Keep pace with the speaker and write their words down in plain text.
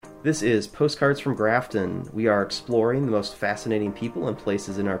This is Postcards from Grafton. We are exploring the most fascinating people and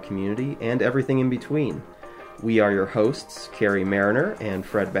places in our community and everything in between. We are your hosts, Carrie Mariner and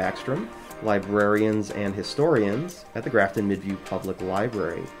Fred Backstrom, librarians and historians at the Grafton Midview Public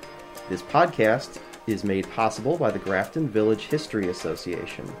Library. This podcast is made possible by the Grafton Village History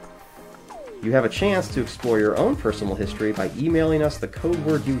Association. You have a chance to explore your own personal history by emailing us the code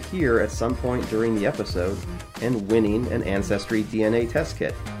word you hear at some point during the episode and winning an Ancestry DNA test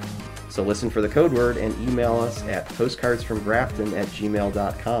kit. So listen for the code word and email us at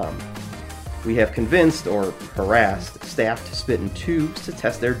postcardsfromgrafton@gmail.com. We have convinced, or harassed, staff to spit in tubes to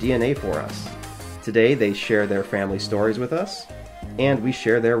test their DNA for us. Today they share their family stories with us, and we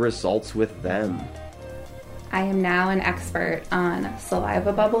share their results with them. I am now an expert on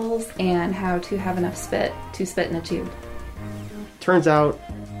saliva bubbles and how to have enough spit to spit in a tube. Turns out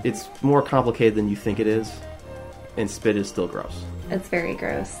it's more complicated than you think it is, and spit is still gross. It's very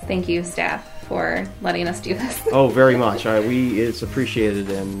gross. Thank you, staff, for letting us do this. Oh, very much. It's appreciated,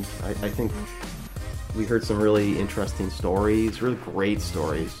 and I think we heard some really interesting stories, really great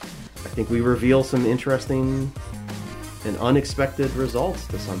stories. I think we reveal some interesting and unexpected results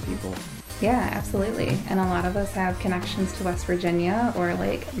to some people. Yeah, absolutely. And a lot of us have connections to West Virginia or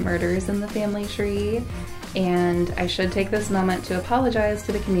like murders in the family tree. And I should take this moment to apologize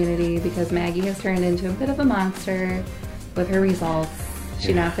to the community because Maggie has turned into a bit of a monster with her results.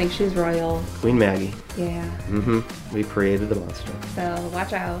 She now thinks she's royal. Queen Maggie. Yeah. We created the monster. So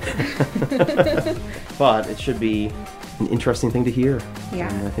watch out. But it should be an interesting thing to hear. Yeah.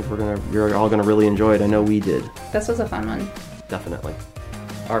 And I think you're all gonna really enjoy it. I know we did. This was a fun one. Definitely.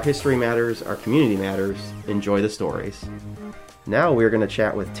 Our history matters, our community matters. Enjoy the stories. Now we're going to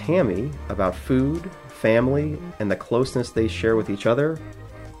chat with Tammy about food, family, and the closeness they share with each other,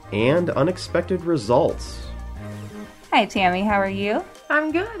 and unexpected results. Hi, Tammy. How are you?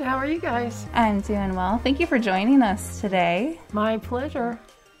 I'm good. How are you guys? I'm doing well. Thank you for joining us today. My pleasure.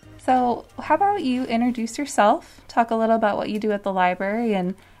 So, how about you introduce yourself? Talk a little about what you do at the library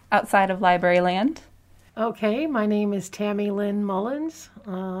and outside of library land. Okay, my name is Tammy Lynn Mullins.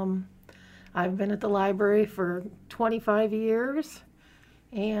 I've been at the library for 25 years,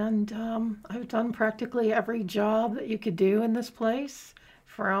 and I've done practically every job that you could do in this place,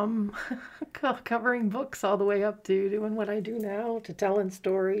 from covering books all the way up to doing what I do now, to telling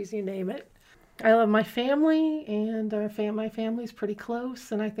stories, you name it. I love my family, and my family's pretty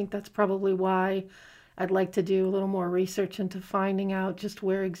close, and I think that's probably why I'd like to do a little more research into finding out just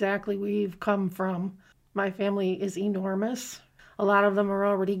where exactly we've come from. My family is enormous. A lot of them are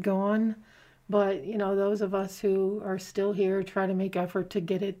already gone, but those of us who are still here try to make effort to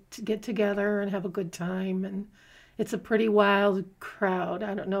get together and have a good time. And it's a pretty wild crowd.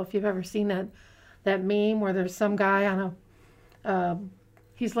 I don't know if you've ever seen that meme where there's some guy on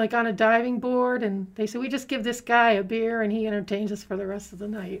he's like on a diving board, and they say, we just give this guy a beer and he entertains us for the rest of the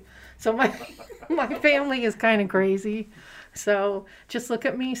night. So my family is kind of crazy. So just look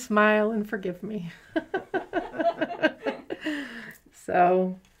at me, smile, and forgive me.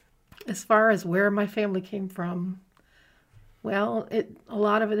 So as far as where my family came from, well, a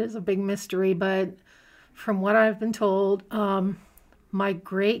lot of it is a big mystery, but from what I've been told, my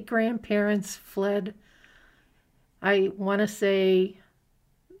great-grandparents fled, I want to say,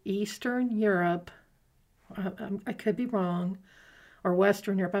 Eastern Europe. I could be wrong. Or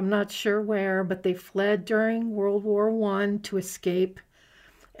Western Europe, I'm not sure where, but they fled during World War I to escape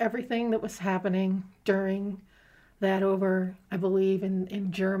everything that was happening during that over, I believe,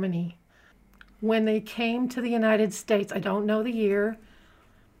 in Germany. When they came to the United States, I don't know the year,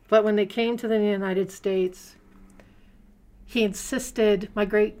 but when they came to the United States, he insisted, my I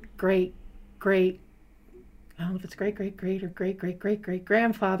don't know if it's great-great-great or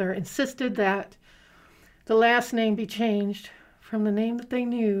great-great-great-great-grandfather insisted that the last name be changed from the name that they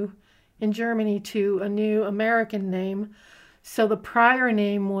knew in Germany to a new American name. So the prior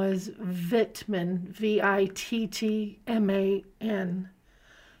name was Wittman, Vittman.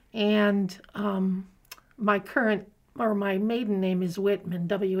 And my maiden name is Whitman,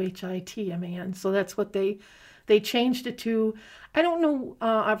 Whitman. So that's what they changed it to. I don't know,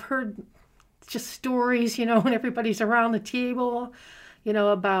 I've heard just stories, when everybody's around the table,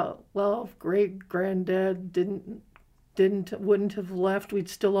 about, well, if great-granddad wouldn't have left, we'd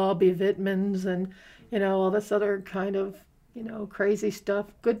still all be Wittmans, and all this other kind of crazy stuff.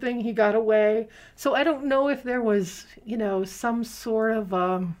 Good thing he got away. So I don't know if there was some sort of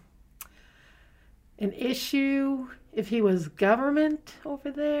an issue, if he was government over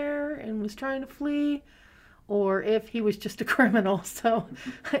there and was trying to flee, or if he was just a criminal. So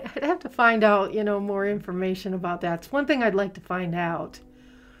I'd have to find out more information about that. It's one thing I'd like to find out.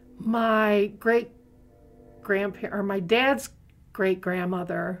 my great grandparent, or my dad's great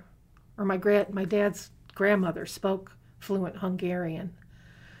grandmother, or my dad's grandmother spoke fluent Hungarian.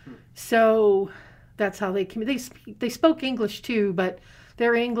 So that's how they spoke English too, but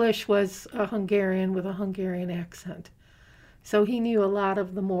their English was a Hungarian with a Hungarian accent. So he knew a lot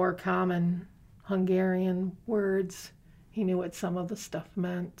of the more common Hungarian words. He knew what some of the stuff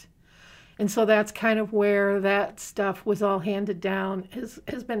meant. And so that's kind of where that stuff was all handed down,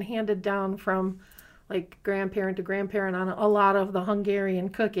 has been handed down from like grandparent to grandparent on a lot of the Hungarian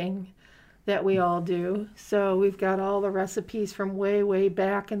cooking that we all do. So we've got all the recipes from way, way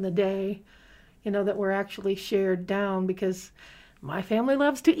back in the day, that were actually shared down because my family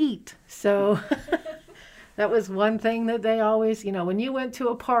loves to eat. So that was one thing that they always, when you went to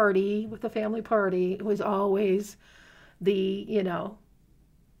a party, with a family party, it was always the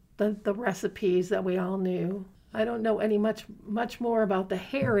recipes that we all knew. I don't know much more about the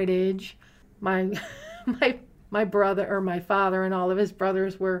heritage. My brother, or my father, and all of his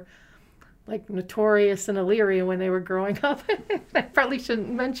brothers were like notorious in Elyria when they were growing up. I probably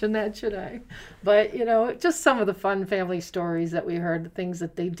shouldn't mention that, should I? But, just some of the fun family stories that we heard, the things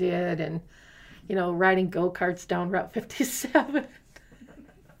that they did, and, riding go-karts down Route 57.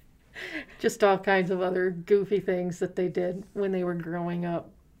 Just all kinds of other goofy things that they did when they were growing up.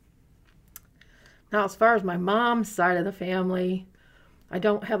 Now, as far as my mom's side of the family, I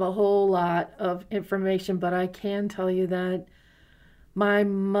don't have a whole lot of information, but I can tell you that my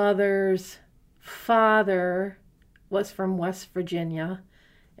mother's father was from West Virginia,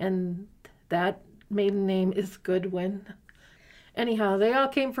 and that maiden name is Goodwin. Anyhow, they all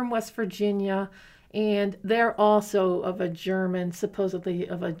came from West Virginia, and they're also of a German, supposedly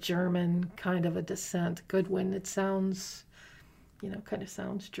of a German kind of a descent. Goodwin, it sounds, kind of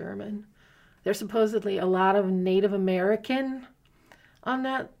sounds German. There's supposedly a lot of Native American on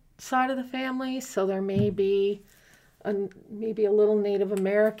that side of the family, so there may be maybe a little Native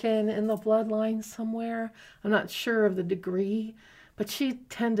American in the bloodline somewhere. I'm not sure of the degree, but she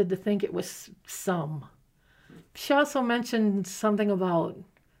tended to think it was some. She also mentioned something about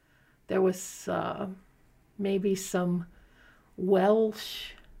there was maybe some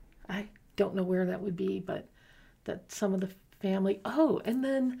Welsh. I don't know where that would be, but that some of the family. Oh, and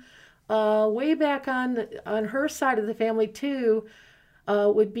then way back on her side of the family too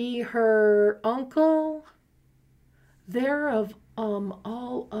would be her uncle. They're of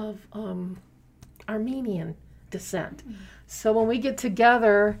all of Armenian descent. Mm-hmm. So when we get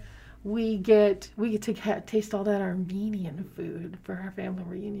together, we get to taste all that Armenian food for our family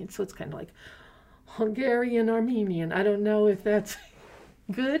reunion. So it's kind of like Hungarian Armenian. I don't know if that's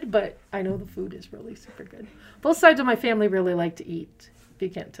good, but I know the food is really super good. Both sides of my family really like to eat, if you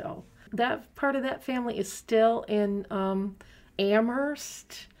can't tell. That part of that family is still in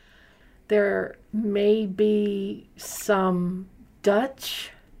Amherst. There may be some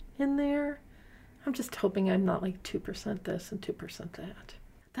Dutch in there. I'm just hoping I'm not like 2% this and 2% that.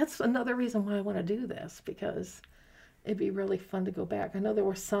 That's another reason why I want to do this, because it'd be really fun to go back. I know there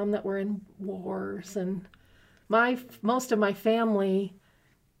were some that were in wars, and most of my family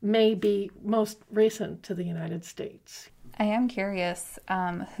may be most recent to the United States. I am curious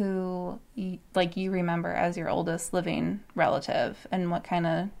who you remember as your oldest living relative, and what kind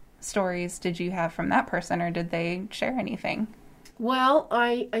of stories did you have from that person, or did they share anything? Well,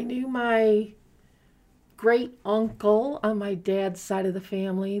 I knew my great uncle on my dad's side of the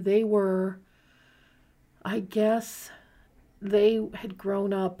family. They were, I guess, they had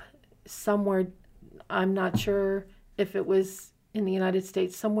grown up somewhere. I'm not sure if it was in the United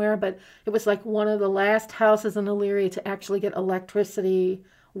States somewhere, but it was like one of the last houses in Elyria to actually get electricity,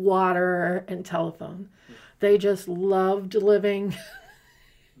 water, and telephone. They just loved living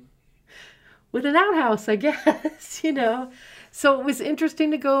with an outhouse, I guess, So it was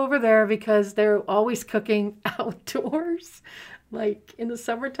interesting to go over there because they're always cooking outdoors. Like in the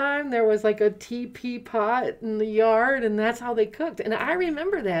summertime, there was like a teepee pot in the yard, and that's how they cooked. And I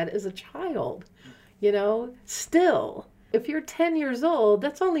remember that as a child, still. If you're 10 years old,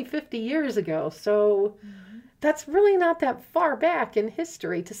 that's only 50 years ago. So that's really not that far back in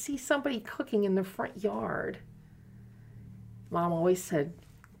history to see somebody cooking in the front yard. Mom always said,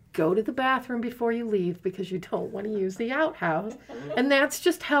 go to the bathroom before you leave because you don't want to use the outhouse. And that's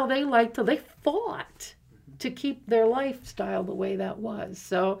just how they they fought to keep their lifestyle the way that was.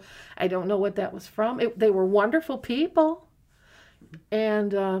 So I don't know what that was from. They were wonderful people.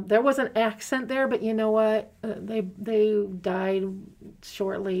 And there was an accent there, but you know what? They died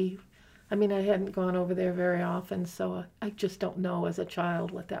shortly. I mean, I hadn't gone over there very often, so I just don't know as a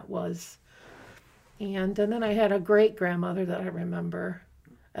child what that was. And then I had a great-grandmother that I remember.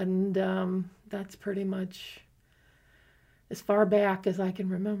 And that's pretty much as far back as I can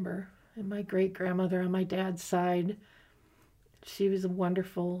remember. And my great-grandmother on my dad's side, she was a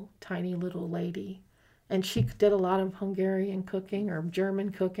wonderful, tiny little lady. And she did a lot of Hungarian cooking or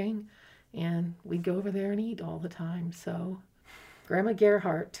German cooking. And we'd go over there and eat all the time. So, Grandma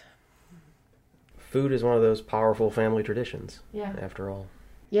Gerhardt. Food is one of those powerful family traditions, Yeah. after all.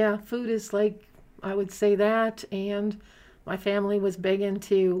 Yeah, food is like, I would say that. And my family was big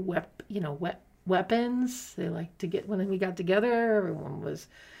into weapons. They liked to get, when we got together, everyone was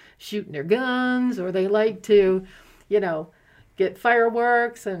shooting their guns, or they liked to, get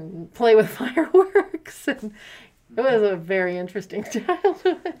fireworks and play with fireworks. And it was a very interesting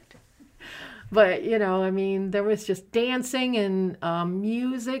childhood. But, there was just dancing, and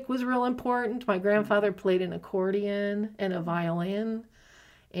music was real important. My grandfather played an accordion and a violin.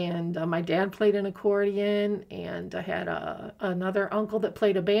 And my dad played an accordion, and I had another uncle that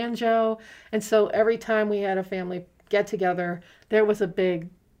played a banjo. And so every time we had a family get together, there was a big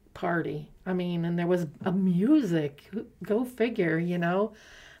party. And there was a music. Go figure,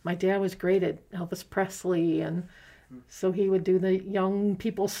 My dad was great at Elvis Presley, and so he would do the young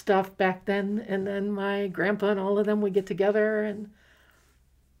people stuff back then. And then my grandpa and all of them would get together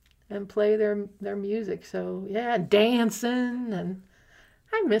and play their music. So, yeah, dancing, and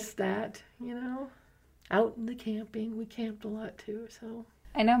I miss that, Out in the camping. We camped a lot too, so.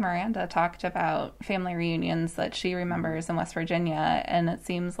 I know Miranda talked about family reunions that she remembers in West Virginia, and it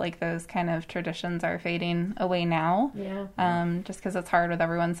seems like those kind of traditions are fading away now. Yeah. Just because it's hard with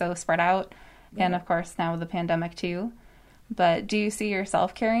everyone so spread out, and of course now with the pandemic too. But do you see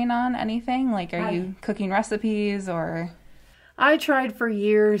yourself carrying on anything? Like, are you cooking recipes or? I tried for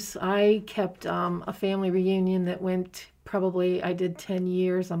years. I kept a family reunion that went I did 10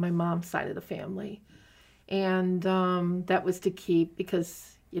 years on my mom's side of the family. And that was to keep,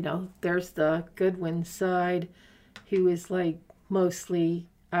 because, there's the Goodwin side, who is like mostly,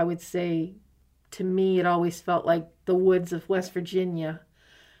 I would say, to me, it always felt like the woods of West Virginia,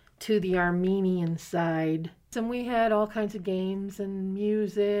 to the Armenian side. And we had all kinds of games and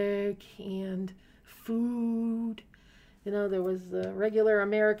music and food. There was the regular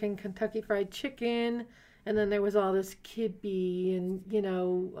American Kentucky Fried Chicken, and then there was all this kibbe and,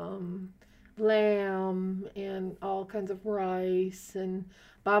 lamb and all kinds of rice and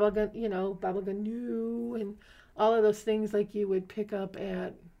baba ganoush and all of those things like you would pick up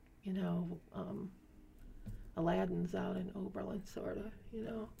at, Aladdin's out in Oberlin, sort of,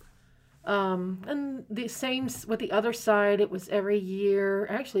 And the same with the other side, it was every year.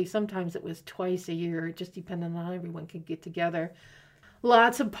 Actually, sometimes it was twice a year. It just depended on how everyone could get together.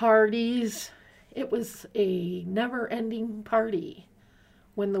 Lots of parties. It was a never-ending party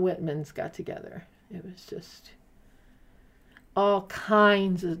when the Whitmans got together. It was just all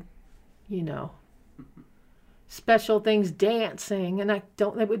kinds of, special things, dancing. And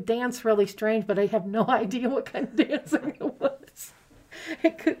they would dance really strange, but I have no idea what kind of dancing it was.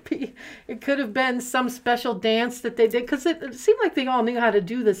 It could have been some special dance that they did, because it seemed like they all knew how to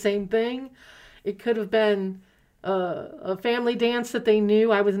do the same thing. It could have been a family dance that they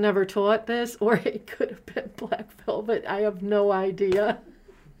knew. I was never taught this, or it could have been Black Velvet. I have no idea.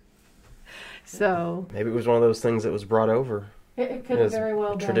 So maybe it was one of those things that was brought over. It could have very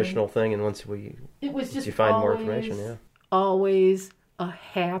well been a traditional thing, and once you find more information, yeah. Always a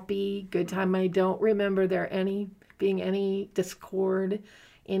happy, good time. I don't remember there being any discord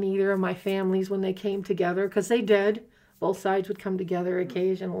in either of my families when they came together, because they did. Both sides would come together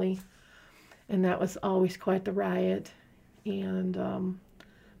occasionally. And that was always quite the riot. And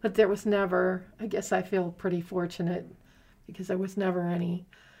but there was never, I guess I feel pretty fortunate, because there was never any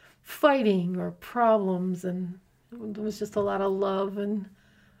fighting or problems, and it was just a lot of love and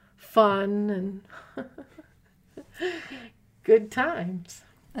fun and good times.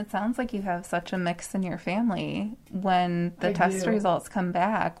 It sounds like you have such a mix in your family. When the test results come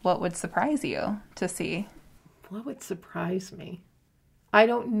back, what would surprise you to see? What would surprise me? I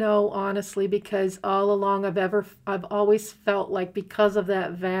don't know, honestly, because all along I've always felt like, because of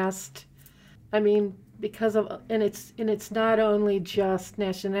that vast, and it's not only just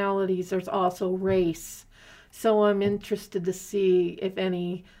nationalities, there's also race. So I'm interested to see if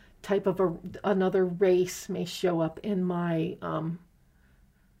any type of another race may show up in my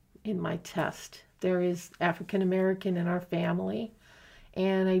test. There is African American in our family,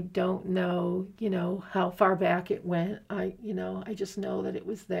 and I don't know, how far back it went. I just know that it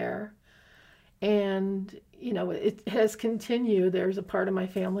was there. And, it has continued. There's a part of my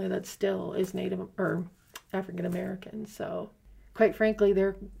family that still is Native or African American. So, quite frankly,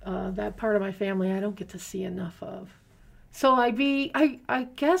 that part of my family I don't get to see enough of. So I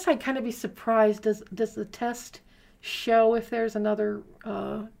guess I'd kind of be surprised. Does the test show if there's another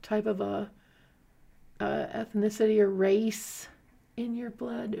type of a ethnicity or race in your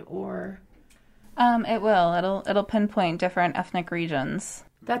blood, or? It will. It'll pinpoint different ethnic regions.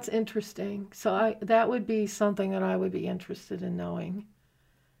 That's interesting. So that would be something that I would be interested in knowing.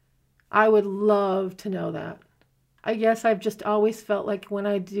 I would love to know that. I guess I've just always felt like when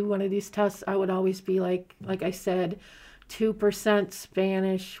I do one of these tests, I would always be like I said, 2%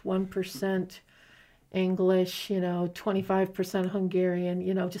 Spanish, 1% English, 25%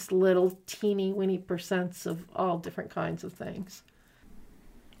 Hungarian, just little teeny weeny percents of all different kinds of things.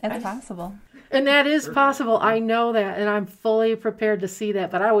 It's possible. And that is possible. I know that, and I'm fully prepared to see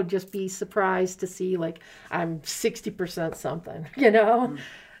that, but I would just be surprised to see I'm 60% something,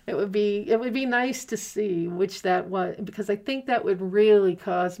 It would be nice to see which that was, because I think that would really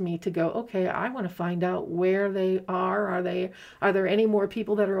cause me to go, okay, I want to find out where they are. Are there any more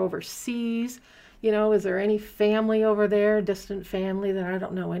people that are overseas? Is there any family over there, distant family that I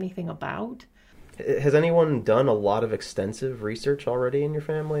don't know anything about? Has anyone done a lot of extensive research already in your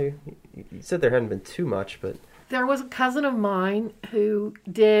family? You said there hadn't been too much, but... There was a cousin of mine who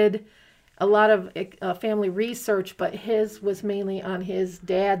did a lot of family research, but his was mainly on his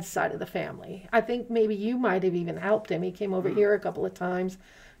dad's side of the family. I think maybe you might have even helped him. He came over here a couple of times.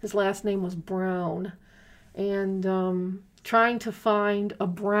 His last name was Brown. And trying to find a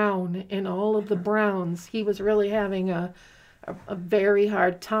Brown in all of the Browns, he was really having a very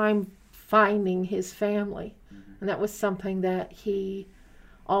hard time finding his family. And that was something that he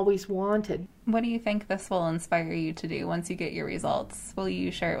always wanted. What do you think this will inspire you to do once you get your results? Will you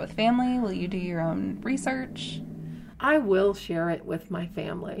share it with family? Will you do your own research? I will share it with my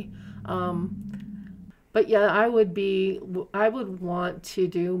family. But yeah, I would want to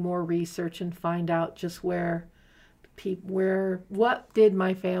do more research and find out just what did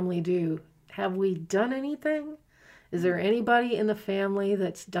my family do? Have we done anything? Is there anybody in the family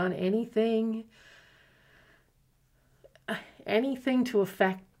that's done anything to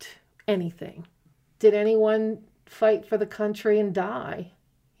affect anything? Did anyone fight for the country and die?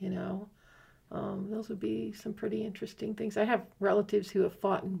 Those would be some pretty interesting things. I have relatives who have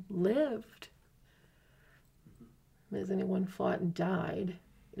fought and lived. Has anyone fought and died?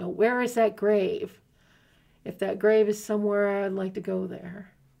 Where is that grave? If that grave is somewhere, I'd like to go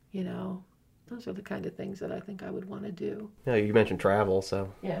there. Those are the kind of things that I think I would want to do. Yeah, you mentioned travel,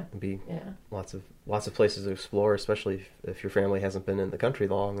 so yeah, it'd be lots of places to explore, especially if your family hasn't been in the country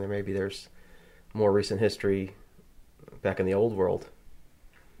long. There's more recent history back in the old world.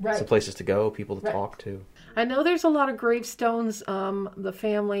 Right. Some places to go, people to talk to. I know there's a lot of gravestones. The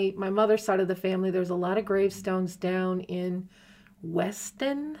family, my mother's side of the family, there's a lot of gravestones down in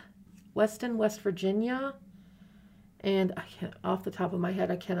Weston, West Virginia. And off the top of my head,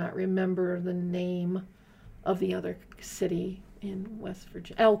 I cannot remember the name of the other city in West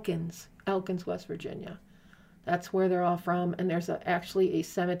Virginia. Elkins, West Virginia. That's where they're all from. And there's actually a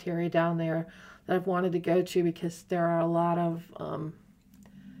cemetery down there that I've wanted to go to because there are a lot of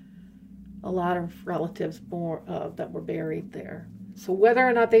relatives that were buried there. So whether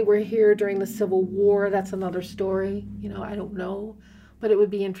or not they were here during the Civil War, that's another story. I don't know. But it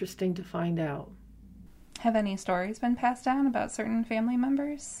would be interesting to find out. Have any stories been passed down about certain family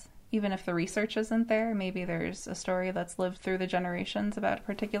members? Even if the research isn't there, maybe there's a story that's lived through the generations about a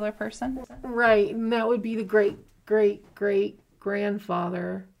particular person? Right, and that would be the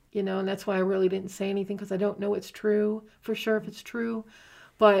great-great-great-grandfather, and that's why I really didn't say anything, because I don't know it's true, for sure if it's true,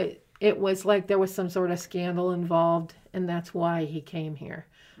 but it was like there was some sort of scandal involved, and that's why he came here,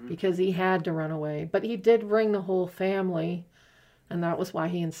 because he had to run away. But he did bring the whole family, and that was why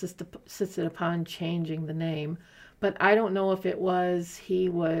he insisted upon changing the name. But I don't know if he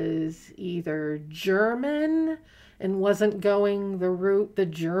was either German and wasn't going the route the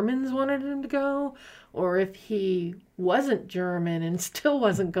Germans wanted him to go, or if he wasn't German and still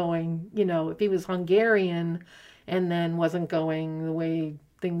wasn't going, if he was Hungarian and then wasn't going the way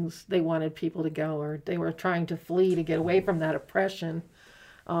they wanted people to go, or they were trying to flee to get away from that oppression.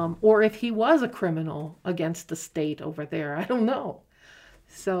 Or if he was a criminal against the state over there. I don't know.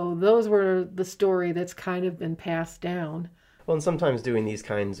 So those were the story that's kind of been passed down. Well, and sometimes doing these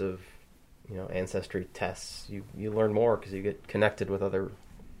kinds of, ancestry tests, you learn more because you get connected with other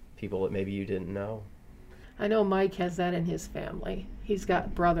people that maybe you didn't know. I know Mike has that in his family. He's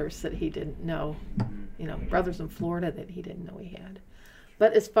got brothers that he didn't know, brothers in Florida that he didn't know he had.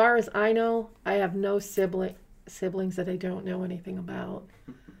 But as far as I know, I have no siblings that I don't know anything about.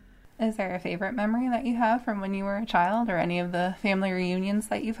 Is there a favorite memory that you have from when you were a child, or any of the family reunions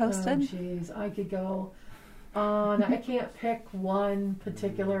that you've hosted? Oh, jeez, I could go I can't pick one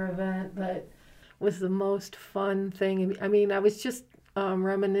particular event that was the most fun thing. I mean, I was just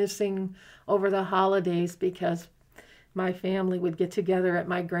reminiscing over the holidays because my family would get together at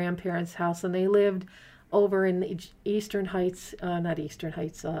my grandparents' house, and they lived over in the Eastern Heights, not Eastern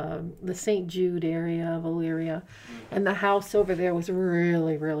Heights, the St. Jude area of Elyria. And the house over there was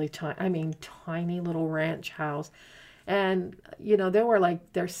really, really tiny. I mean, tiny little ranch house. And, you know, there were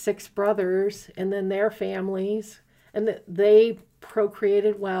there's 6 brothers and then their families, and they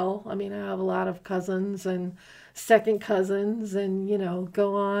procreated well. I mean, I have a lot of cousins and second cousins, and, you know,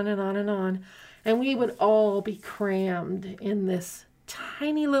 go on and on and on. And we would all be crammed in this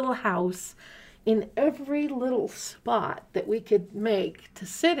tiny little house in every little spot that we could make to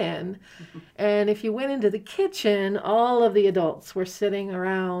sit in. And if you went into the kitchen, all of the adults were sitting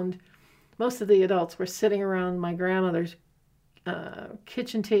around. Most of the adults were sitting around my grandmother's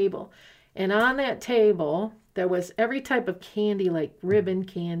kitchen table. And on that table, there was every type of candy, like ribbon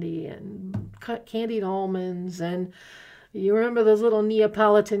candy and candied almonds. And you remember those little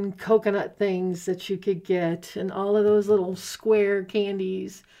Neapolitan coconut things that you could get, and all of those little square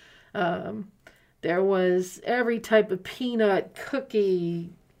candies. There was every type of peanut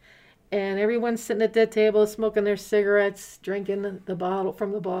cookie, and everyone sitting at that table smoking their cigarettes, drinking the bottle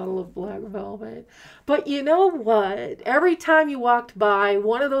from the bottle of Black Velvet. But you know what? Every time you walked by,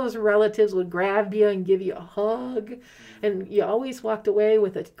 one of those relatives would grab you and give you a hug, and you always walked away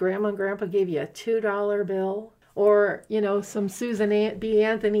with a grandma and grandpa gave you a $2 bill. Or, you know, some Susan B.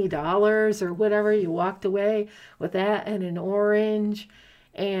 Anthony dollars or whatever. You walked away with that and an orange.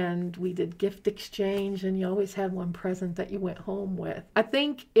 And we did gift exchange, and you always had one present that you went home with. I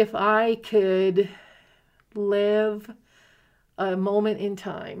think if I could live a moment in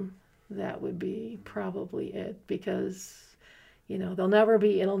time, that would be probably it. Because, you know, it'll never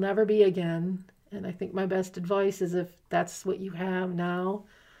be again. And I think my best advice is, if that's what you have now,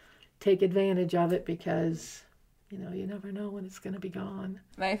 take advantage of it, because you know, you never know when it's going to be gone.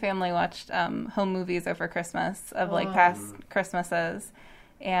 My family watched home movies over Christmas of past Christmases.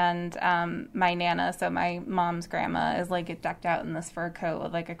 And my Nana, so my mom's grandma, is decked out in this fur coat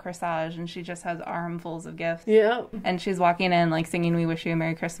with a corsage, and she just has armfuls of gifts. Yeah. And she's walking in singing "We Wish You a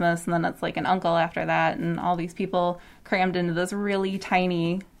Merry Christmas," and then it's an uncle after that, and all these people crammed into this really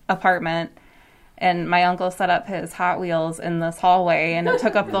tiny apartment. And my uncle set up his Hot Wheels in this hallway, and it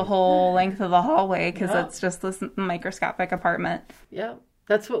took up the whole length of the hallway because it's just this microscopic apartment. Yeah,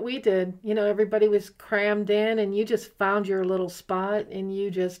 that's what we did. You know, everybody was crammed in, and you just found your little spot, and you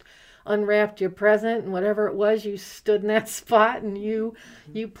just unwrapped your present, and whatever it was, you stood in that spot, and you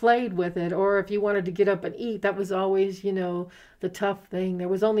played with it. Or if you wanted to get up and eat, that was always, you know, the tough thing. There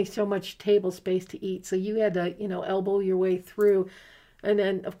was only so much table space to eat, so you had to, you know, elbow your way through. And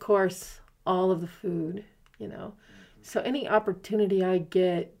then, of course, all of the food, you know. So any opportunity I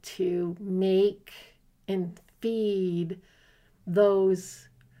get to make and feed those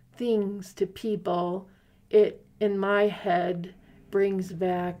things to people, it, in my head, brings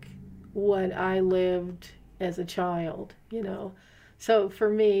back what I lived as a child, you know. So for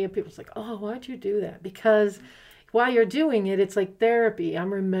me, people's like, oh, why'd you do that? Because while you're doing it, it's like therapy.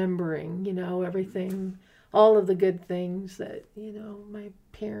 I'm remembering, you know, everything, all of the good things that, you know, my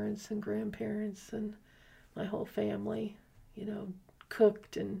parents and grandparents and my whole family, you know,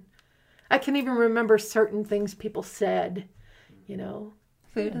 cooked. And I can even remember certain things people said, you know.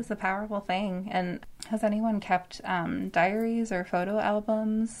 Food is a powerful thing. And has anyone kept diaries or photo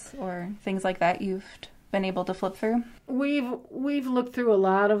albums or things like that you've been able to flip through? We've looked through a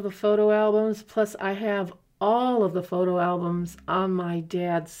lot of the photo albums, plus I have all of the photo albums on my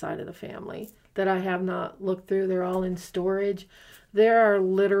dad's side of the family that I have not looked through. They're all in storage. There are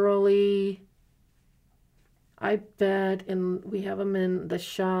literally, I bet, and we have them in the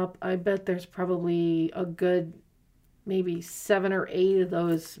shop, I bet there's probably a good maybe 7 or 8 of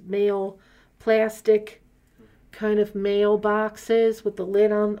those mail plastic kind of mail boxes with the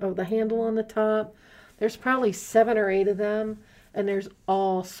lid on, or the handle on the top. There's probably 7 or 8 of them, and there's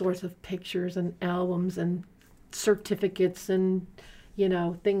all sorts of pictures and albums and certificates and, you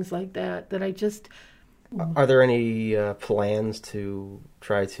know, things like that that I just... Are there any plans to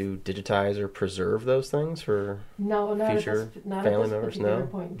try to digitize or preserve those things for future family members? No.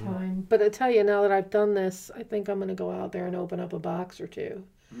 Point in time. But I tell you, now that I've done this, I think I'm going to go out there and open up a box or two.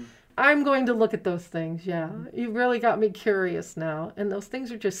 I'm going to look at those things. Yeah, you really got me curious now, and those things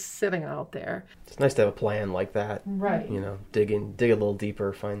are just sitting out there. It's nice to have a plan like that. Right. You know, dig a little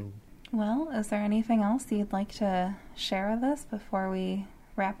deeper, find. Well, is there anything else you'd like to share with us before we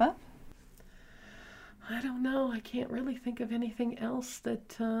wrap up? I don't know. I can't really think of anything else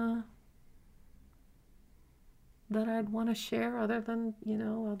that that I'd want to share other than,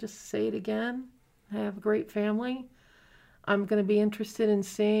 I'll just say it again. I have a great family. I'm going to be interested in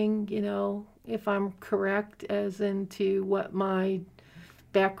seeing, if I'm correct as into what my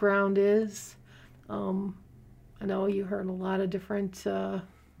background is. I know you heard a lot of different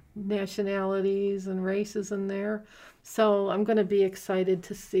nationalities and races in there. So I'm going to be excited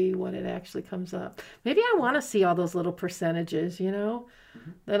to see what it actually comes up. Maybe I want to see all those little percentages,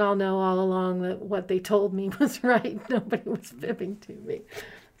 Then I'll know all along that what they told me was right. Nobody was fibbing to me.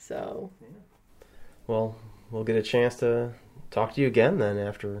 So. Well, we'll get a chance to talk to you again then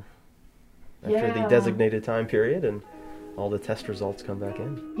after Yeah. the designated time period and all the test results come back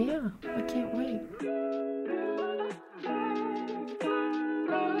in. Yeah, I can't wait.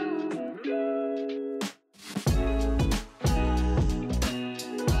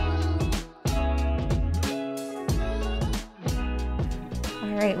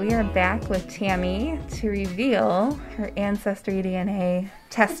 All right, we are back with Tammy to reveal her Ancestry DNA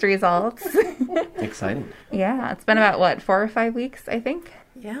test results. Exciting. Yeah, it's been about, 4 or 5 weeks, I think?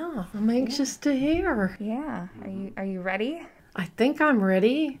 Yeah, I'm anxious to hear. Yeah. Are you ready? I think I'm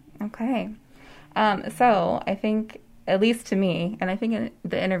ready. Okay. So I think, at least to me, and I think in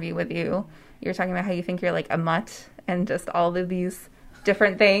the interview with you, were talking about how you think you're like a mutt and just all of these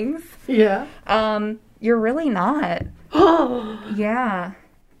different things. Yeah. You're really not. Yeah.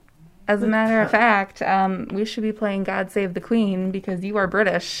 As a matter of fact, we should be playing God Save the Queen because you are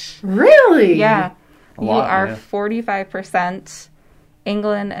British. Really? Yeah. A lot, you are yeah. 45%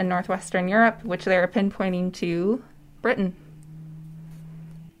 England and Northwestern Europe, which they're pinpointing to Britain.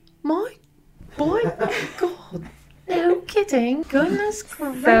 My God. No kidding. Goodness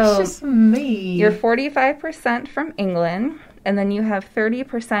gracious me. You're 45% from England, and then you have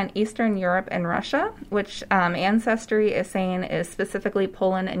 30% Eastern Europe and Russia, which Ancestry is saying is specifically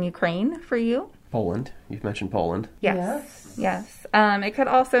Poland and Ukraine for you. Poland. You've mentioned Poland. Yes. It could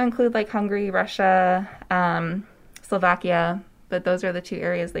also include like Hungary, Russia, Slovakia, but those are the 2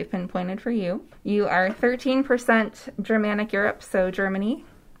 areas they've pinpointed for you. You are 13% Germanic Europe, so Germany,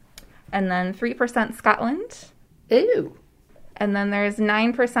 and then 3% Scotland. Ew. And then there's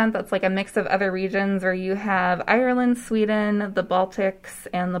 9% that's like a mix of other regions where you have Ireland, Sweden, the Baltics,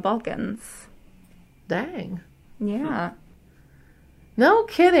 and the Balkans. Dang. Yeah. No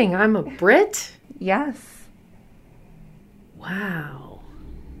kidding. I'm a Brit? Yes. Wow.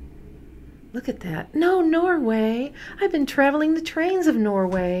 Look at that. No, Norway. I've been traveling the trains of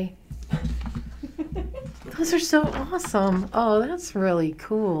Norway. Those are so awesome. Oh, that's really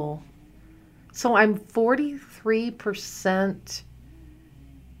cool. So I'm 43%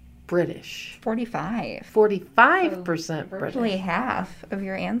 British. 45. 45% Virtually British. half of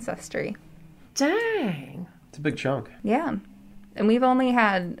your ancestry. Dang. It's a big chunk. Yeah. And we've only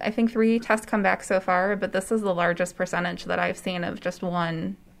had, I think, 3 tests come back so far, but this is the largest percentage that I've seen of just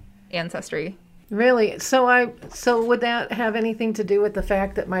one ancestry. Really? So would that have anything to do with the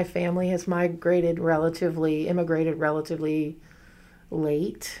fact that my family has immigrated relatively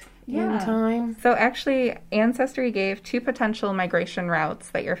late in time? So actually, Ancestry gave 2 potential migration routes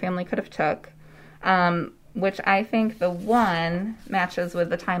that your family could have took, which I think the one matches with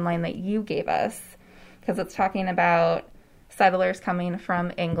the timeline that you gave us, because it's talking about settlers coming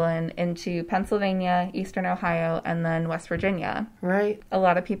from England into Pennsylvania, Eastern Ohio, and then West Virginia. Right. A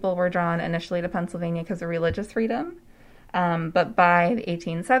lot of people were drawn initially to Pennsylvania because of religious freedom. But by the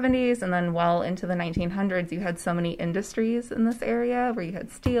 1870s and then well into the 1900s, you had so many industries in this area where you had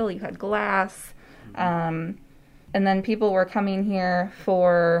steel, you had glass. And then people were coming here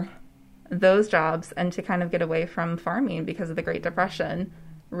for those jobs and to kind of get away from farming because of the Great Depression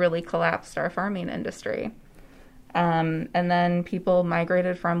really collapsed our farming industry. And then people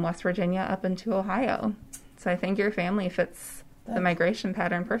migrated from West Virginia up into Ohio. So I think your family fits the migration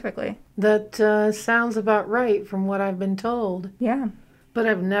pattern perfectly. That sounds about right from what I've been told. Yeah. But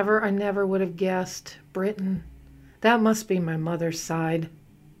I never would have guessed Britain. That must be my mother's side.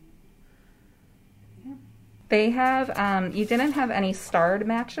 They have, you didn't have any starred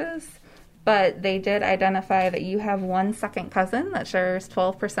matches, but they did identify that you have one second cousin that shares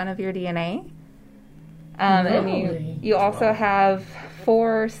 12% of your DNA. Really? And you also have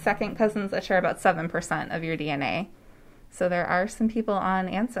 4 second cousins that share about 7% of your DNA. So there are some people on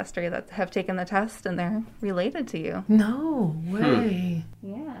Ancestry that have taken the test and they're related to you. No way.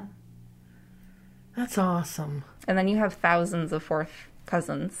 Yeah. That's awesome. And then you have thousands of 4th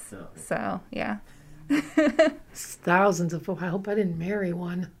cousins. So, yeah. Thousands of. I hope I didn't marry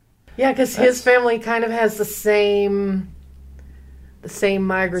one. Yeah, because his family kind of has the same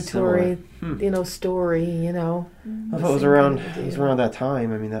migratory, story. If it was around that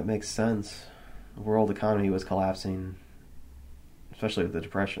time, I mean, that makes sense. world economy was collapsing, especially with the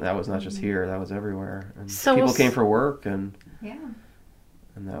Depression. That was not just here, that was everywhere. And So people was- came for work, and Yeah.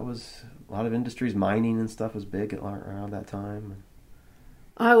 that was a lot of industries. Mining and stuff was big around that time.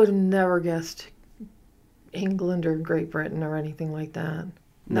 I would have never guessed England or Great Britain or anything like that.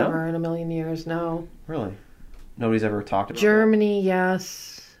 No? Never in a million years, no. Really? Nobody's ever talked about Germany,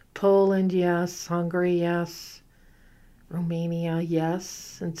 yes. Poland, yes. Hungary, yes. Romania,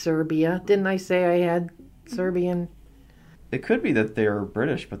 yes. And Serbia. Didn't I say I had Serbian? that. It could be that they were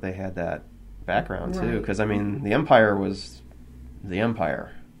British, but they had that background, too. Right. Because, I mean, the empire was the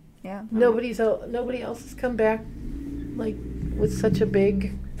empire. Yeah. Nobody else has come back like with such a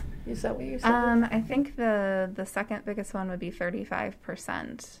big. Is that what you're saying? I think the second biggest one would be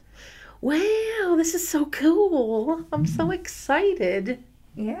 35%. Wow, this is so cool! I'm so excited.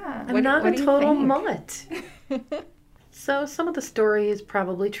 Yeah. I'm not a total think? mutt. So some of the story is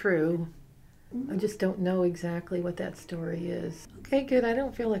probably true. I just don't know exactly what that story is. Okay, good. I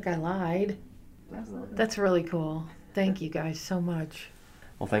don't feel like I lied. Absolutely. That's really cool. Thank you guys so much.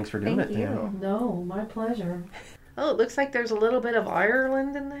 Well, thanks for doing Thank it, Tammy. you. No, my pleasure. Oh, it looks like there's a little bit of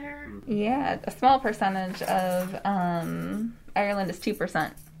Ireland in there. Yeah, a small percentage of Ireland is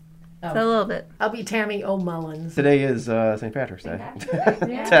 2%. Oh. So a little bit. I'll be Tammy O'Mullins. Today is St. Patrick's Day,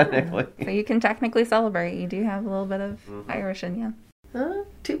 Yeah. technically. So you can technically celebrate. You do have a little bit of Irish in you.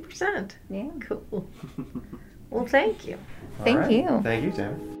 2%. Yeah. Cool. Well, thank you. All Thank right. you. Thank you,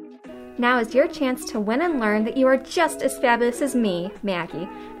 Tammy. Now is your chance to win and learn that you are just as fabulous as me, Maggie.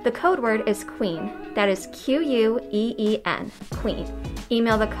 The code word is QUEEN. That is QUEEN, Queen.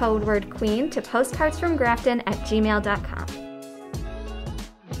 Email the code word QUEEN to postcardsfromgrafton@gmail.com.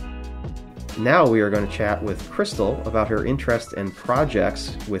 Now we are going to chat with Crystal about her interest and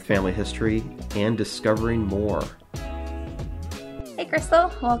projects with family history and discovering more. Hey,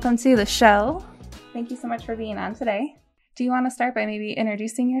 Crystal. Welcome to the show. Thank you so much for being on today. Do you want to start by maybe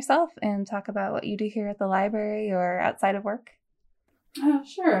introducing yourself and talk about what you do here at the library or outside of work?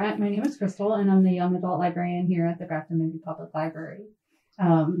 Sure. My name is Crystal, and I'm the young adult librarian here at the Grafton Maybe Public Library.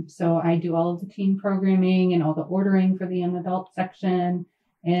 So I do all of the teen programming and all the ordering for the young adult section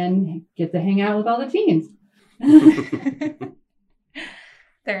and get to hang out with all the teens.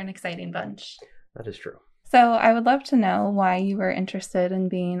 They're an exciting bunch. That is true. So I would love to know why you were interested in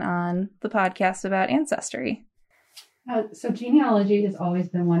being on the podcast about ancestry. So genealogy has always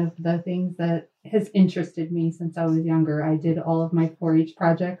been one of the things that has interested me since I was younger. I did all of my 4-H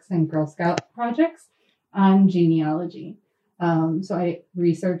projects and Girl Scout projects on genealogy. So I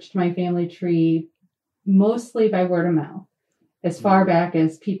researched my family tree mostly by word of mouth, as far back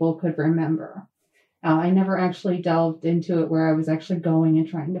as people could remember. I never actually delved into it where I was actually going and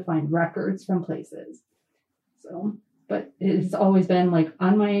trying to find records from places. So, but it's always been like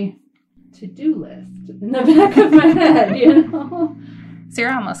on my to-do list in the back of my head, you know? So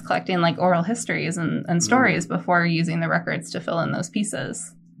you're almost collecting like oral histories and stories before using the records to fill in those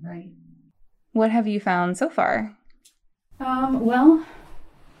pieces. Right. What have you found so far? Well,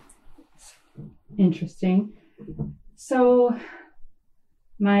 it's interesting. So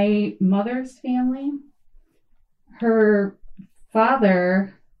my mother's family, her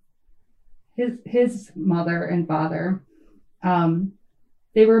father, his mother and father,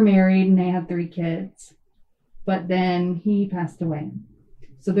 they were married and they had 3 kids, but then he passed away.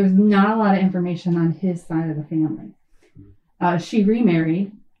 So there's not a lot of information on his side of the family. She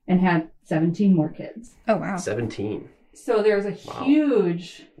remarried and had 17 more kids. Oh, wow. 17. So there's a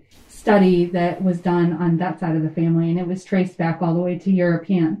huge study that was done on that side of the family, and it was traced back all the way to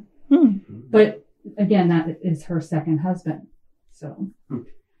European. But again, that is her second husband. So,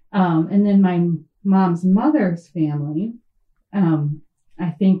 and then my mom's mother's family, I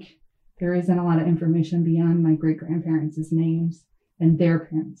think there isn't a lot of information beyond my great-grandparents' names and their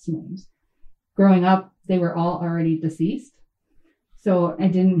parents' names. Growing up, they were all already deceased. So I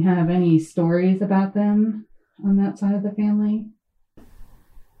didn't have any stories about them on that side of the family.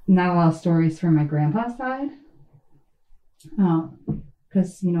 Not a lot of stories from my grandpa's side.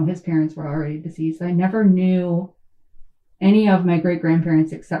 Because, you know, his parents were already deceased. I never knew any of my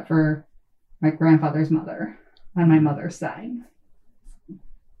great-grandparents except for my grandfather's mother on my mother's side.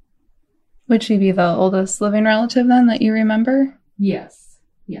 Would she be the oldest living relative then that you remember? Yes.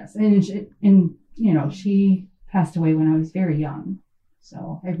 And you know, she passed away when I was very young.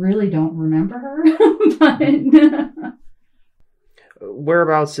 So I really don't remember her. But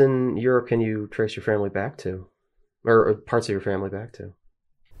Whereabouts in Europe can you trace your family back to? Or parts of your family back to?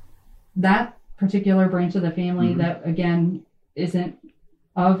 that particular branch of the family that, again, isn't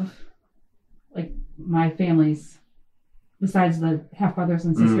of like my family's besides the half brothers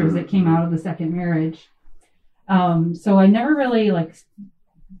and sisters that came out of the second marriage. So I never really like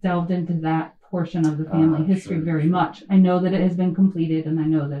delved into that portion of the family history very much. I know that it has been completed and I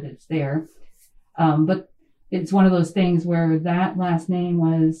know that it's there. But it's one of those things where that last name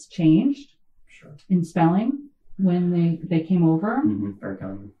was changed in spelling when they came over. Very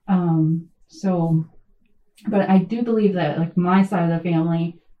common. But I do believe that like my side of the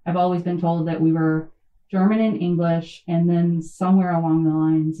family, I've always been told that we were German and English and then somewhere along the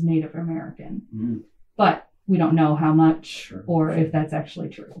lines Native American. But we don't know how much or if that's actually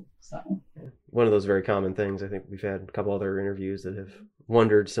true. So one of those very common things. I think we've had a couple other interviews that have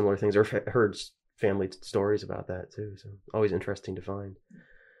wondered similar things or heard family stories about that too. So always interesting to find.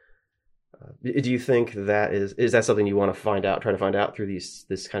 Do you think that is that something you want to try to find out through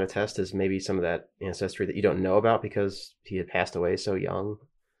this kind of test, is maybe some of that ancestry that you don't know about because he had passed away so young?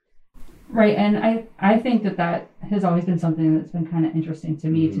 Right. And I think that has always been something that's been kind of interesting to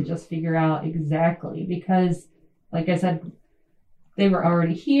me to just figure out exactly, because like I said, they were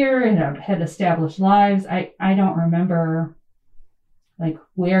already here and had established lives. I don't remember like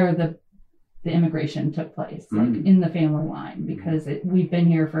where the immigration took place, like in the family line, because we've been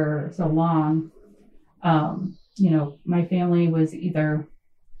here for so long. My family was either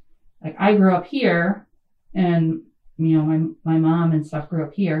like I grew up here and, my mom and stuff grew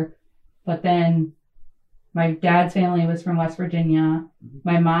up here, but then my dad's family was from West Virginia.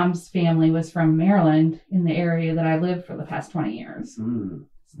 My mom's family was from Maryland, in the area that I lived for the past 20 years.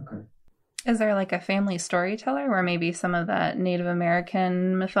 Okay. Is there like a family storyteller where maybe some of that Native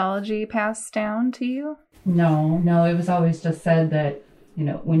American mythology passed down to you? No, it was always just said that,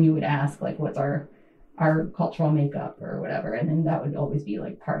 when you would ask like what's our cultural makeup or whatever, and then that would always be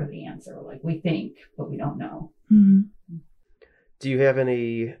like part of the answer. Like we think, but we don't know. Do you have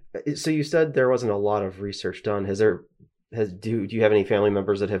any, so you said there wasn't a lot of research done. Do you have any family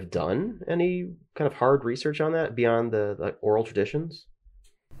members that have done any kind of hard research on that beyond the oral traditions?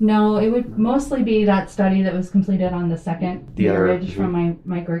 No, it would mostly be that study that was completed on the second marriage from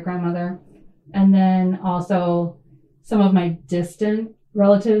my great-grandmother. And then also some of my distant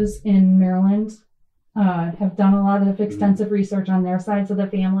relatives in Maryland have done a lot of extensive research on their sides of the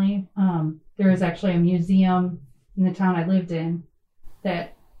family. There is actually a museum in the town I lived in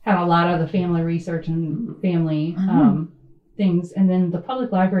that had a lot of the family research and family things. And then the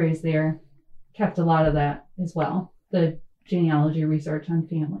public libraries there kept a lot of that as well. The genealogy research on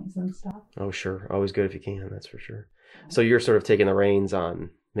families and stuff. Oh, sure. Always good if you can, that's for sure. So you're sort of taking the reins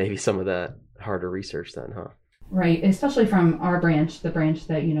on maybe some of that harder research then, huh? Right. Especially from our branch, the branch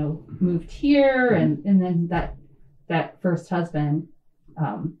that, moved here and then that first husband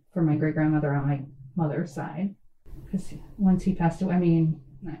for my great-grandmother on my mother's side. Because once he passed away,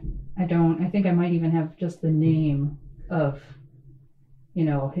 I think I might even have just the name of,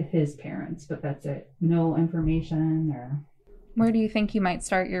 his parents, but that's it. No information or... Where do you think you might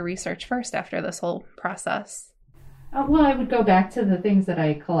start your research first after this whole process? Well, I would go back to the things that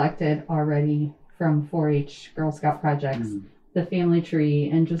I collected already from 4-H Girl Scout projects, the family tree,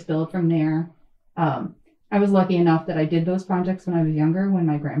 and just build from there. I was lucky enough that I did those projects when I was younger, when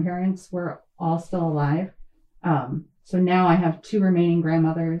my grandparents were all still alive. So now I have 2 remaining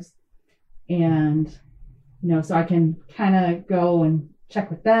grandmothers, and, so I can kind of go and check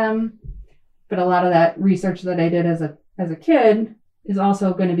with them. But a lot of that research that I did as a kid is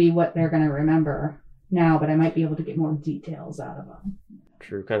also going to be what they're going to remember now, but I might be able to get more details out of them.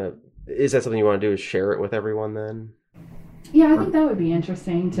 True. Kind of. Is that something you want to do, is share it with everyone then? Yeah, I think that would be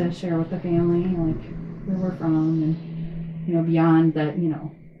interesting to share with the family, like where we're from and, beyond that,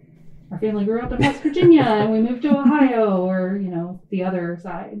 our family grew up in West Virginia and we moved to Ohio or, the other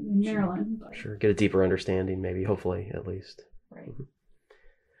side in Maryland. But... Sure. Get a deeper understanding, maybe, hopefully, at least. Right.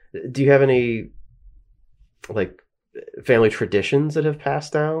 Do you have any, like, family traditions that have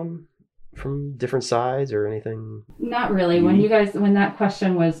passed down from different sides or anything? Not really. When that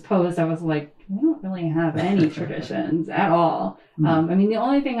question was posed, I was like, we don't really have any traditions at all. The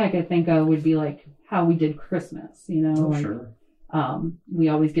only thing I could think of would be like how we did Christmas, Sure. We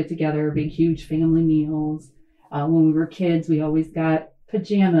always get together, big, huge family meals. When we were kids, we always got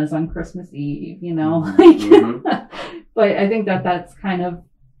pajamas on Christmas Eve, But I think that's kind of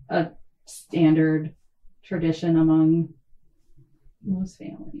a standard tradition among most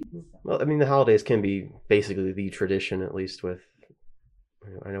families. Well, the holidays can be basically the tradition, at least with,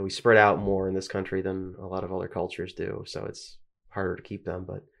 I know we spread out more in this country than a lot of other cultures do, so it's harder to keep them,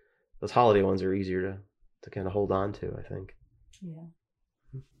 but those holiday ones are easier to kind of hold on to, I think.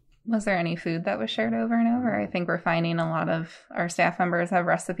 Yeah. Was there any food that was shared over and over? I think we're finding a lot of our staff members have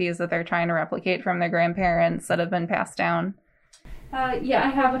recipes that they're trying to replicate from their grandparents that have been passed down. Yeah, I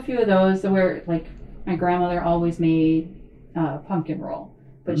have a few of those where, like, my grandmother always made pumpkin roll,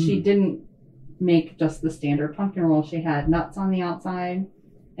 but she didn't make just the standard pumpkin roll. She had nuts on the outside.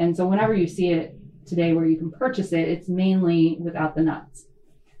 And so whenever you see it today where you can purchase it, it's mainly without the nuts.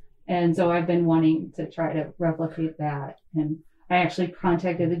 And so I've been wanting to try to replicate that. And I actually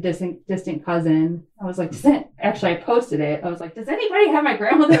contacted a distant cousin. I was like, I posted it. I was like, does anybody have my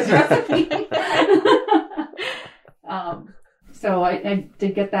grandmother's recipe? So I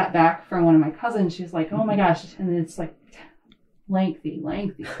did get that back from one of my cousins. She's like, oh my gosh. And it's like lengthy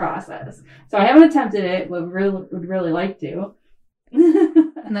process. So I haven't attempted it, but would really like to.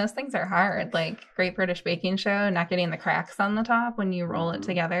 And those things are hard, like Great British Baking Show, not getting the cracks on the top when you roll it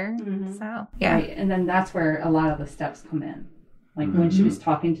together. So, yeah. Right. And then that's where a lot of the steps come in. Like when she was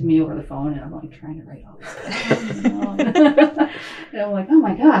talking to me over the phone and I'm like trying to write all this stuff. And I'm like, oh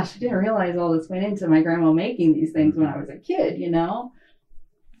my gosh, I didn't realize all this went into my grandma making these things when I was a kid, you know?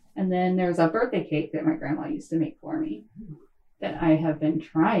 And then there's a birthday cake that my grandma used to make for me that I have been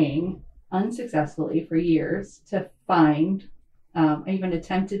trying unsuccessfully for years to find. I even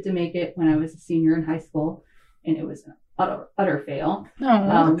attempted to make it when I was a senior in high school, and it was an utter fail.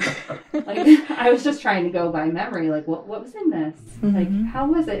 Like I was just trying to go by memory, like what was in this? Like how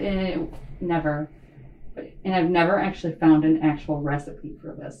was it? And I've never actually found an actual recipe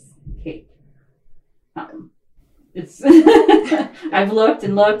for this cake. It's I've looked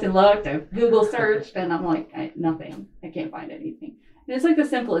and looked and looked. I've Google searched, and I'm like, nothing. I can't find anything. And it's like the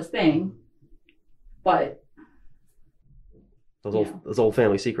simplest thing, but. Those old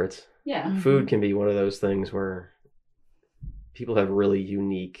family secrets. Yeah. Food can be one of those things where people have really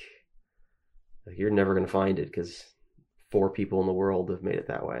unique, like you're never going to find it because 4 people in the world have made it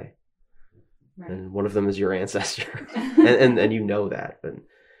that way. Right. And one of them is your ancestor. and you know that. And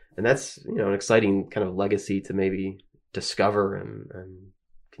that's, an exciting kind of legacy to maybe discover and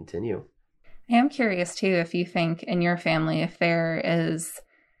continue. I am curious too, if you think in your family, if there is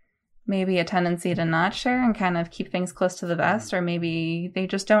maybe a tendency to not share and kind of keep things close to the vest, or maybe they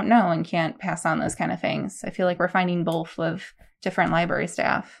just don't know and can't pass on those kind of things. I feel like we're finding both with different library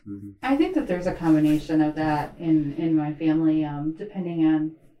staff. I think that there's a combination of that in my family, depending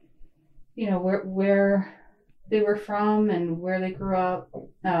on, where they were from and where they grew up.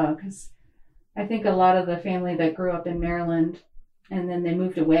 Because I think a lot of the family that grew up in Maryland and then they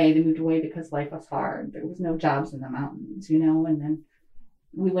moved away because life was hard. There was no jobs in the mountains, and then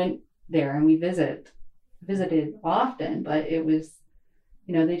we went there and we visited often, but it was,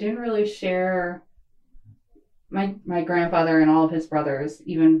 they didn't really share. My grandfather and all of his brothers,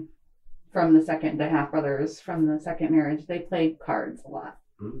 even from the half brothers from the second marriage, they played cards a lot.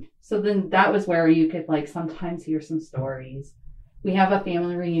 So then that was where you could sometimes hear some stories. We have a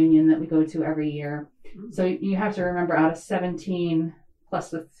family reunion that we go to every year. So you have to remember, out of 17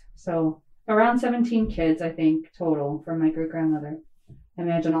 so around 17 kids, I think, total from my great grandmother.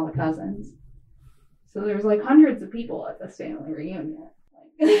 Imagine all the cousins. So there's hundreds of people at this family reunion.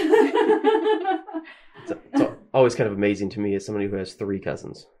 It's always kind of amazing to me as somebody who has 3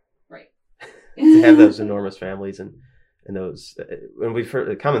 cousins. Right. To have those enormous families and those, and we've heard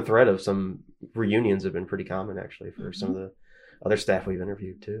the common thread of some reunions have been pretty common actually for some of the other staff we've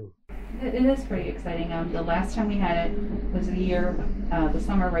interviewed too. It is pretty exciting. The last time we had it was the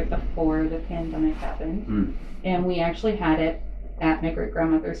summer right before the pandemic happened. And we actually had it at my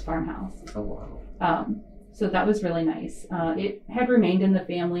great-grandmother's farmhouse. Oh, wow. So that was really nice. It had remained in the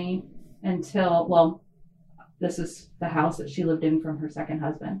family until, this is the house that she lived in from her second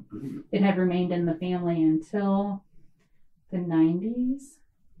husband. It had remained in the family until the 90s.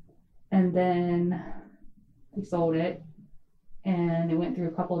 And then we sold it. And it went through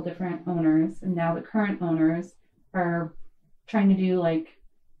a couple of different owners. And now the current owners are trying to do,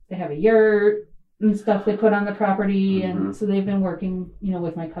 they have a yurt and stuff they put on the property. And so they've been working,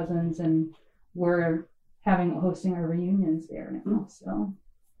 with my cousins, and we're hosting our reunions there now. So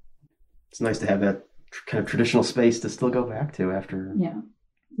it's nice to have that kind of traditional space to still go back to after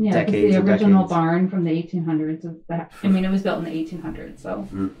the decades. original barn from the 1800s. It was built in the 1800s. So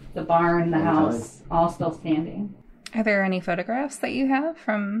the barn, the house, all still standing. Are there any photographs that you have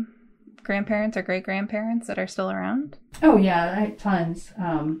from grandparents or great-grandparents that are still around? Oh yeah, I have tons.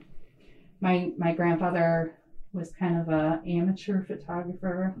 My grandfather was kind of a amateur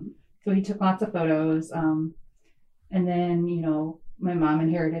photographer, so he took lots of photos. And then my mom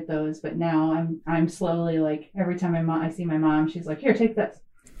inherited those, but now I'm slowly every time I see my mom, she's like, "Here, take this."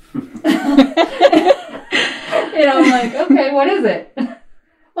 I'm like, "Okay, what is it?"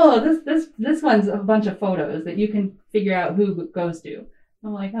 oh, this one's a bunch of photos that you can figure out who it goes to.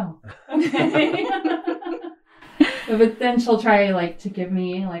 I'm like, oh, okay. But then she'll try like to give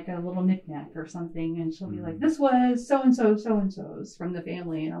me like a little knickknack or something, and she'll be like, this was so-and-so's from the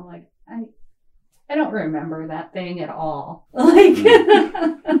family. And I'm like, I don't remember that thing at all. Like,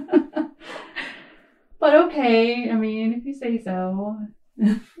 but okay, I mean, if you say so.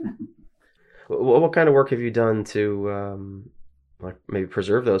 What kind of work have you done to like maybe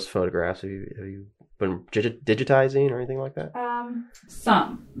preserve those photographs? Have you been digitizing or anything like that?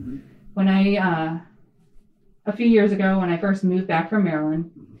 Some. Mm-hmm. When I a few years ago, when I first moved back from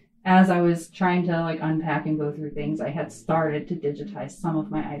Maryland, as I was trying to like unpack and go through things, I had started to digitize some of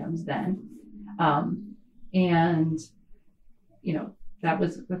my items then. And you know,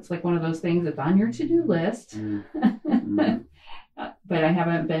 that's like one of those things that's on your to-do list. Mm-hmm. But I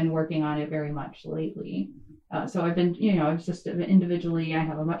haven't been working on it very much lately. So I've been, you know, I've just individually, I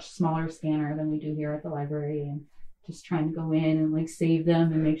have a much smaller scanner than we do here at the library, and just trying to go in and like save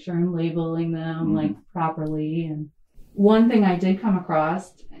them and make sure I'm labeling them like properly. And one thing I did come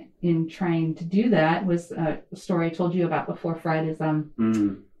across in trying to do that was a story I told you about before, Fred, is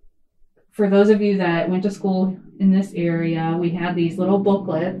for those of you that went to school in this area, we had these little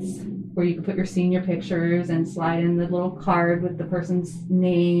booklets where you could put your senior pictures and slide in the little card with the person's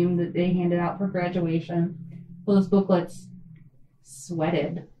name that they handed out for graduation. Well, those booklets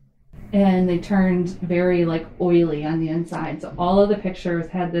sweated and they turned very like oily on the inside. So all of the pictures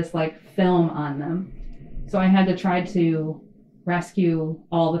had this like film on them. So I had to try to rescue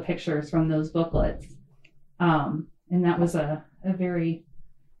all the pictures from those booklets. And that was a very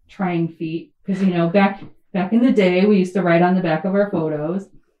trying feat because, you know, back in the day, we used to write on the back of our photos.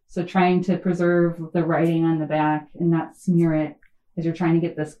 So trying to preserve the writing on the back and not smear it as you're trying to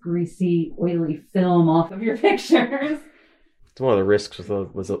get this greasy, oily film off of your pictures. It's one of the risks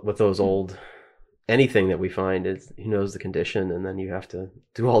with those old, anything that we find is who knows the condition, and then you have to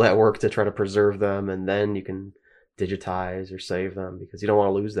do all that work to try to preserve them, and then you can digitize or save them because you don't want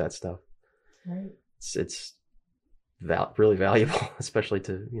to lose that stuff. Right. It's really valuable, especially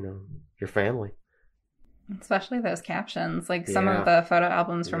to, you know, your family. Especially those captions. Like some of the photo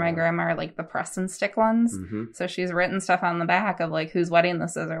albums for my grandma are like the press and stick ones. Mm-hmm. So she's written stuff on the back of like whose wedding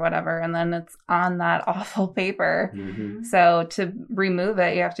this is or whatever. And then it's on that awful paper. Mm-hmm. So to remove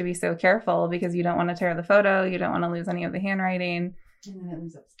it, you have to be so careful because you don't want to tear the photo. You don't want to lose any of the handwriting. And then it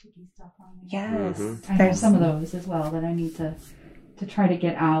leaves up sticky stuff on it. Yes. Mm-hmm. I have some of those as well that I need to try to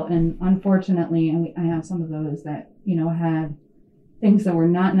get out. And unfortunately, I have some of those that, you know, had things that were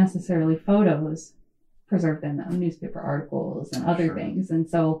not necessarily photos preserved in them, newspaper articles and other things. And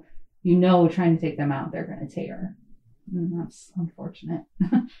so, you know, trying to take them out, they're going to tear. And that's unfortunate.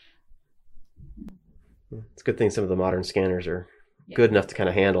 It's a good thing some of the modern scanners are good enough to kind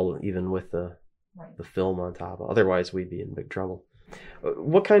of handle even with the film on top. Otherwise, we'd be in big trouble.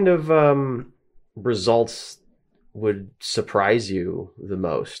 What kind of results would surprise you the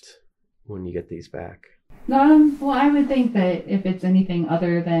most when you get these back? Well, I would think that if it's anything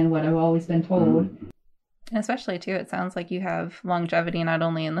other than what I've always been told. And especially, too, it sounds like you have longevity not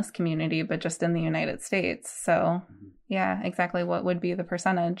only in this community, but just in the United States. So, yeah, exactly what would be the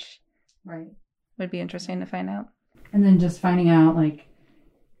percentage? Right. Would be interesting to find out. And then just finding out, like,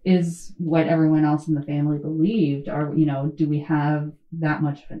 is what everyone else in the family believed? Or, you know, do we have that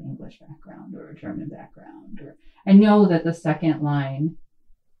much of an English background or a German background? Or I know that the second line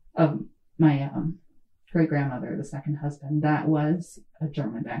of my great-grandmother, the second husband, that was a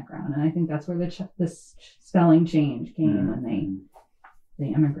German background. And I think that's where the spelling change came when they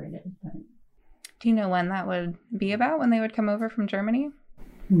immigrated. But do you know when that would be about, when they would come over from Germany?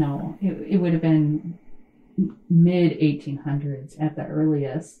 No, it would have been mid-1800s at the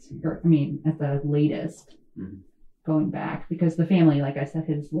earliest, at the latest, going back. Because the family, like I said,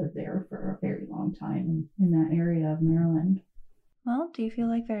 has lived there for a very long time in that area of Maryland. Well, do you feel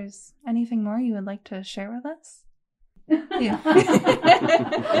like there's anything more you would like to share with us? Yeah.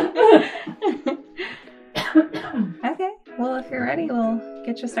 Okay. Well, if you're ready, we'll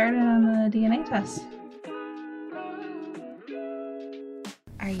get you started on the DNA test.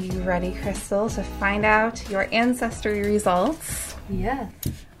 Are you ready, Crystal, to find out your ancestry results? Yes.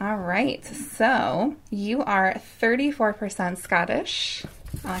 All right. So you are 34% Scottish.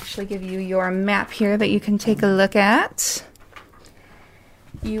 I'll actually give you your map here that you can take a look at.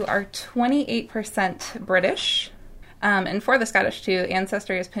 You are 28% British. And for the Scottish, too,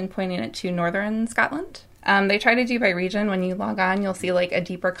 Ancestry is pinpointing it to northern Scotland. They try to do by region. When you log on, you'll see like a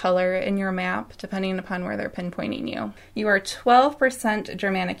deeper color in your map, depending upon where they're pinpointing you. You are 12%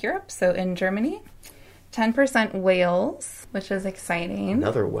 Germanic Europe, so in Germany. 10% Wales, which is exciting.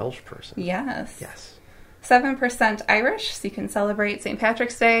 Another Welsh person. Yes. Yes. 7% Irish, so you can celebrate St.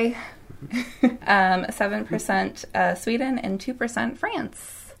 Patrick's Day. 7% Sweden, and 2%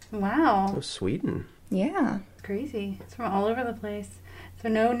 France. Wow. Oh, Sweden. Yeah. Crazy. It's from all over the place. So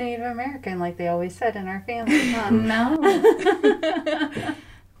no Native American, like they always said in our family, huh? No.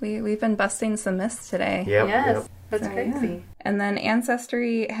 We've been busting some myths today. Yep. Yes. Yep. That's So, crazy. yeah. And then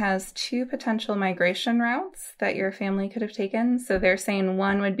Ancestry has 2 potential migration routes that your family could have taken. So they're saying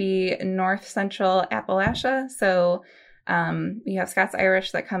one would be north central Appalachia. So you have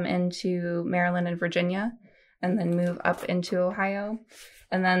Scots-Irish that come into Maryland and Virginia and then move up into Ohio.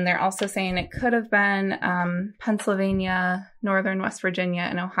 And then they're also saying it could have been Pennsylvania, northern West Virginia,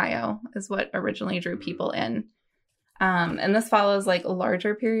 and Ohio is what originally drew people in. And this follows like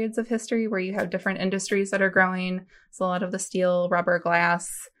larger periods of history where you have different industries that are growing. So a lot of the steel, rubber,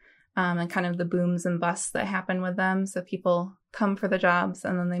 glass, and kind of the booms and busts that happen with them. So people come for the jobs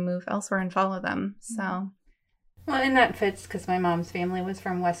and then they move elsewhere and follow them. So, Well, and that fits because my mom's family was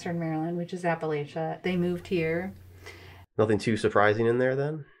from Western Maryland, which is Appalachia. They moved here. Nothing too surprising in there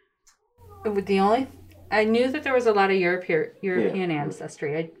then? I knew that there was a lot of European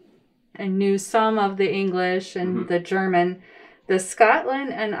ancestry. I knew some of the English and the German, the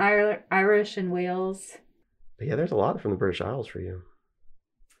Scotland and Irish and Wales. But yeah, there's a lot from the British Isles for you.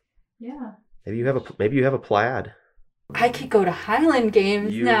 Yeah. Maybe you have a plaid. I could go to Highland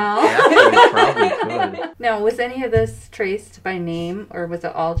Games now. Yeah, probably could. Now, was any of this traced by name, or was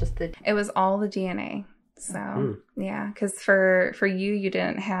it all just the... it was all the DNA. So, yeah, because for you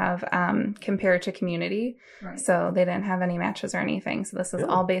didn't have compared to community. Right. So they didn't have any matches or anything. So this is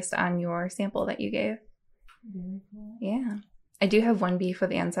all based on your sample that you gave. Very cool. Yeah. I do have one B for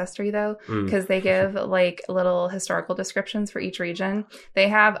the Ancestry, though, because they give like little historical descriptions for each region. They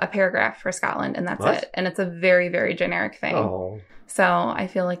have a paragraph for Scotland, and that's it. And it's a very, very generic thing. Oh. So I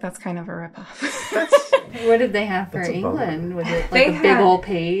feel like that's kind of a ripoff. What did they have for That's a England? Was it They like a big had- old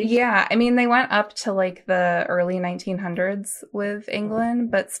page? Yeah, I mean, they went up to like the early 1900s with England,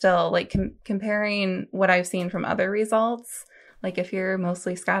 but still, like comparing what I've seen from other results, like if you're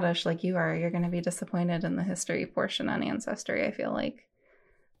mostly Scottish like you are, you're going to be disappointed in the history portion on Ancestry, I feel like.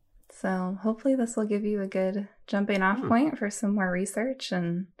 So hopefully this will give you a good jumping off point for some more research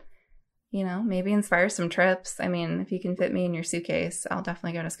and, you know, maybe inspire some trips. I mean, if you can fit me in your suitcase, I'll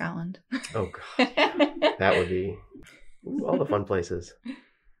definitely go to Scotland. Oh, God. That would be all the fun places.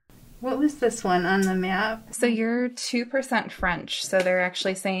 What was this one on the map? So you're 2% French. So they're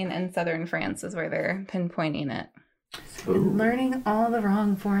actually saying in southern France is where they're pinpointing it. Been learning all the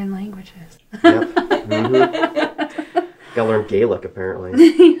wrong foreign languages. Yep. Mm-hmm. Gotta learn Gaelic,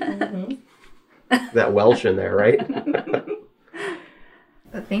 apparently. That Welsh in there, right?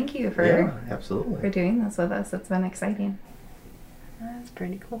 But thank you for absolutely. doing this with us. It's been exciting. That's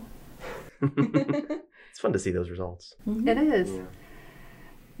pretty cool. It's fun to see those results. It is.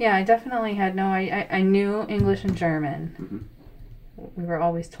 Yeah, I definitely had I knew English and German. We were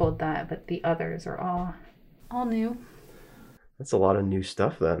always told that, but the others are all new. That's a lot of new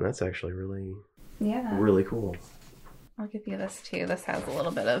stuff then. That's actually really, really cool. I'll give you this too. This has a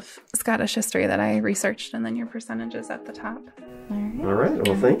little bit of Scottish history that I researched, and then your percentages at the top. All right. All right.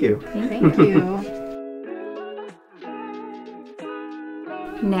 Well, thank you. Thank you.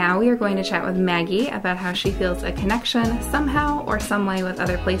 Now we are going to chat with Maggie about how she feels a connection somehow or some way with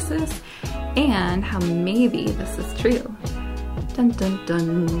other places, and how maybe this is true. Dun dun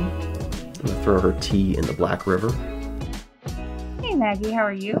dun. I'm gonna throw her tea in the Black River. Hey Maggie, how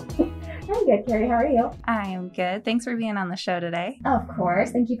are you? I'm good, Carrie. How are you? I am good. Thanks for being on the show today. Of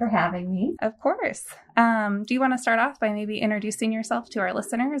course. Thank you for having me. Of course. Do you want to start off by maybe introducing yourself to our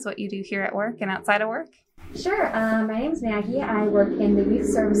listeners, what you do here at work and outside of work? Sure. My name is Maggie. I work in the Youth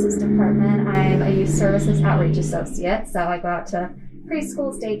Services Department. I'm a Youth Services Outreach Associate, so I go out to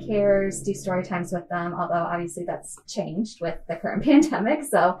preschools, daycares, do story times with them, although obviously that's changed with the current pandemic,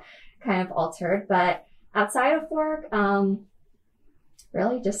 so kind of altered. But outside of work,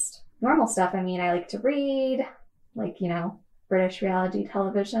 really just normal stuff. I mean, I like to read, like, you know, British reality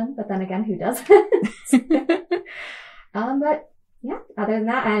television, but then again, who doesn't? But yeah, other than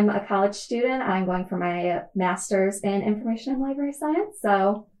that, I'm a college student. I'm going for my master's in information and library science,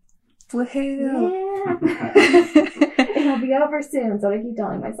 so Woohoo! yeah. It'll be over soon, so I keep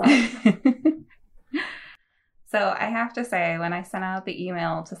telling myself. So I have to say, when I sent out the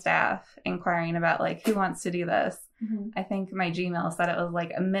email to staff inquiring about like who wants to do this, I think my Gmail said it was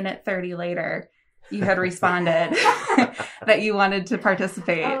like a minute 30 later you had responded that you wanted to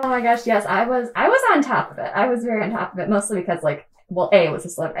participate. Oh my gosh, yes, I was on top of it. I was very on top of it, mostly because like, well, A, it was a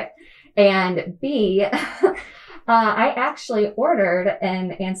slow day, And B, I actually ordered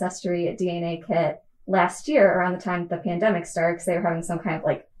an Ancestry DNA kit last year around the time the pandemic started because they were having some kind of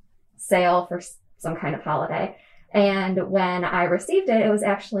like sale for some kind of holiday. And when I received it, it was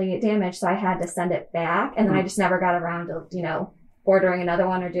actually damaged, so I had to send it back. And then I just never got around to, ordering another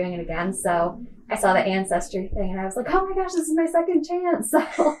one or doing it again. So I saw the Ancestry thing and I was like, oh my gosh, this is my second chance. So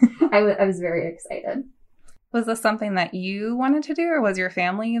I was very excited. Was this something that you wanted to do, or was your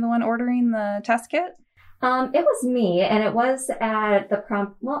family the one ordering the test kit? It was me, and it was at the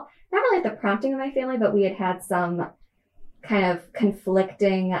not really at the prompting of my family, but we had some kind of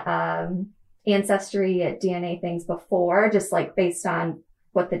conflicting Ancestry DNA things before, just like based on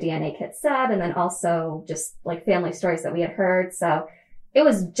what the DNA kit said, and then also just like family stories that we had heard. So it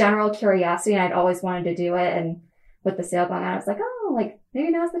was general curiosity, and I'd always wanted to do it. And with the sale going on, I was like, oh, like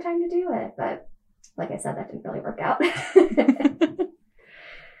maybe now's the time to do it. But like I said, that didn't really work out.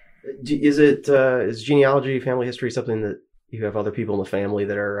 Is genealogy, family history something that you have other people in the family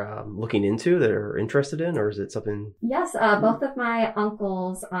that are looking into, that are interested in, or is it something? Yes, both of my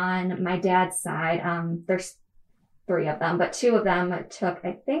uncles on my dad's side, there's 3 of them, but 2 of them took,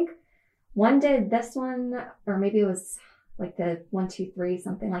 I think, one did this one, or maybe it was like the 1, 2, 3,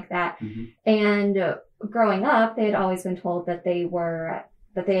 something like that. Mm-hmm. And growing up, they had always been told that they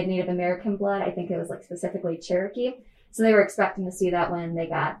had Native American blood. I think it was like specifically Cherokee. So they were expecting to see that when they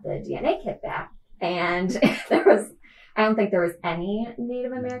got the DNA kit back. And I don't think there was any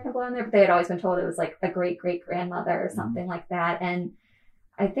Native American blood in there, but they had always been told it was like a great-great-grandmother or something like that. And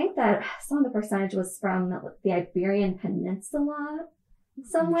I think that some of the percentage was from the Iberian Peninsula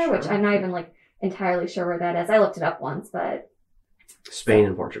somewhere, which I'm not even like entirely sure where that is. I looked it up once, but Spain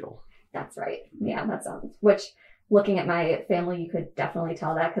and Portugal. That's right. Yeah, that sounds, which looking at my family, you could definitely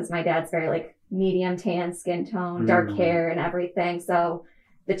tell that because my dad's very like medium tan skin tone, dark hair and everything. So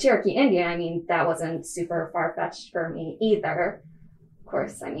the Cherokee Indian, I mean, that wasn't super far-fetched for me either. Of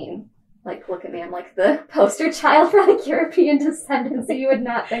course, I mean, like, look at me, I'm like the poster child for like European descendants, so you would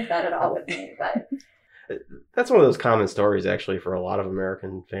not think that at all with me, but... That's one of those common stories, actually, for a lot of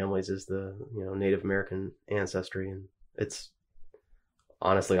American families, is the, Native American ancestry, and it's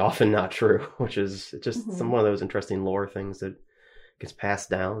honestly often not true, which is just one of those interesting lore things that gets passed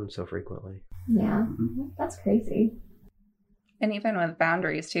down so frequently. Yeah, that's crazy. And even with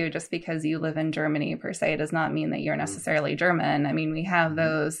boundaries, too, just because you live in Germany, per se, does not mean that you're necessarily German. I mean, we have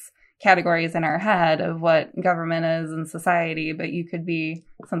those categories in our head of what government is and society, but you could be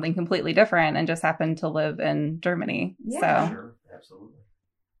something completely different and just happen to live in Germany. Yeah. So, sure, absolutely.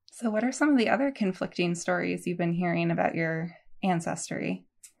 So what are some of the other conflicting stories you've been hearing about your ancestry?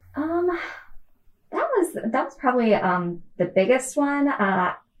 That was probably the biggest one.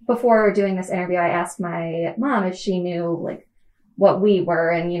 Before doing this interview, I asked my mom if she knew like what we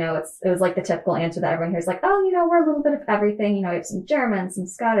were, and it was like the typical answer that everyone hears, like, oh, we're a little bit of everything. We have some German, some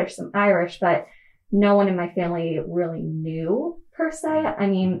Scottish, some Irish, but no one in my family really knew per se. I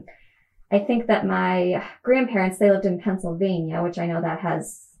mean, I think that my grandparents, they lived in Pennsylvania, which I know that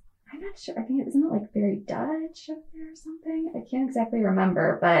has, I'm not sure, I think isn't it like very Dutch up there or something? I can't exactly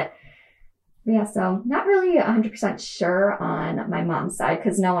remember, but yeah, so not really 100% sure on my mom's side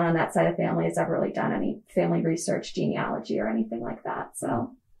because no one on that side of the family has ever really done any family research, genealogy, or anything like that.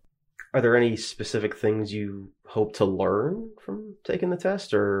 So, are there any specific things you hope to learn from taking the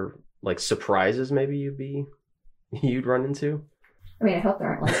test, or like surprises maybe you'd run into? I mean, I hope there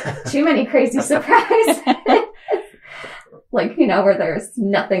aren't like too many crazy surprises. Like, where there's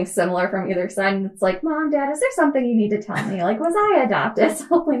nothing similar from either side. And it's like, Mom, Dad, is there something you need to tell me? Like, was I adopted? So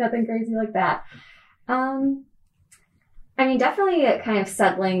hopefully nothing crazy like that. I mean, definitely kind of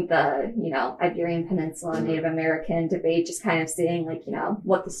settling the, Iberian Peninsula, Native American debate, just kind of seeing like,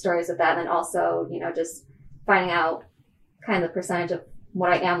 what the stories of that. And then also, just finding out kind of the percentage of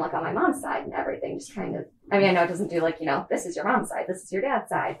what I am like on my mom's side and everything. Just kind of, I mean, I know it doesn't do like, this is your mom's side, this is your dad's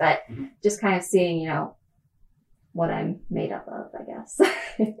side, but just kind of seeing, what I'm made up of, I guess.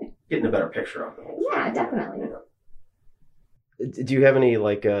 Getting a better picture of the whole thing. Yeah, definitely. Do you have any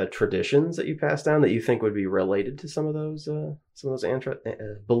like traditions that you pass down that you think would be related to some of those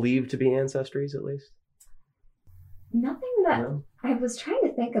believed to be ancestries, at least? Nothing that I was trying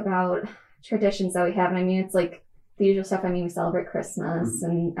to think about traditions that we have, and I mean it's like the usual stuff. I mean, we celebrate Christmas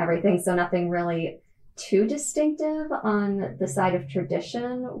and everything, so nothing really too distinctive on the side of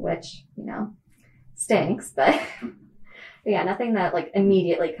tradition, which stinks, but yeah, nothing that like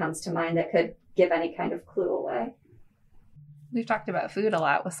immediately comes to mind that could give any kind of clue away. We've talked about food a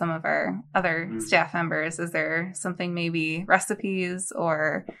lot with some of our other staff members. Is there something, maybe recipes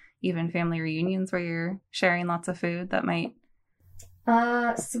or even family reunions where you're sharing lots of food that might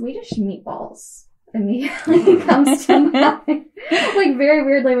Swedish meatballs immediately comes to mind. Like, very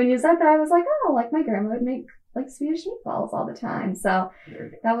weirdly, when you said that, I was like, oh, like, my grandma would make, like, Swedish meatballs all the time. So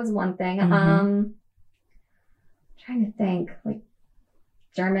that was one thing. Trying to think, like,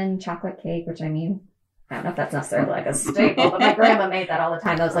 German chocolate cake, which, I mean, I don't know if that's necessarily, like, a staple, but my grandma made that all the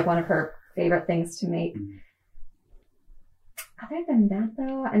time. That was, like, one of her favorite things to make. Other than that,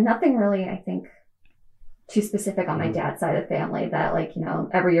 though, and nothing really, I think, too specific on my dad's side of the family that, like, you know,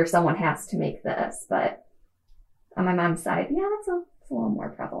 every year someone has to make this. But on my mom's side, yeah, it's a little more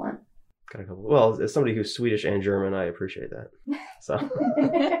prevalent. Got a couple. Well, as somebody who's Swedish and German, I appreciate that. So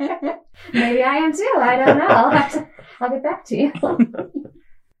maybe I am too. I don't know. I'll get back to you.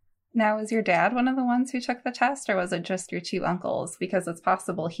 Now, was your dad one of the ones who took the test, or was it just your two uncles? Because it's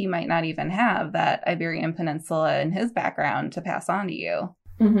possible he might not even have that Iberian Peninsula in his background to pass on to you.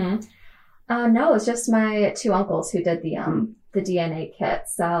 Mm-hmm. No, it was just my two uncles who did the DNA kit.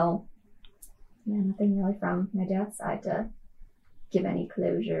 So, yeah, nothing really from my dad's side to give any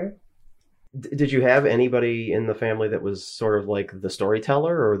closure. Did you have anybody in the family that was sort of like the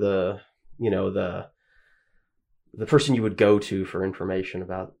storyteller or the person you would go to for information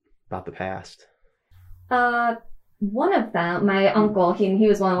about the past? One of them, my uncle, he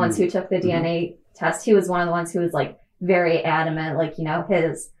was one of the ones who took the DNA test. He was one of the ones who was, like, very adamant, like, you know,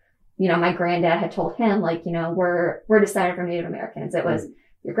 my granddad had told him, like, you know, we're descended from Native Americans. It was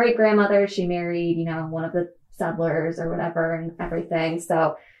your great grandmother. She married, you know, one of the settlers or whatever and everything.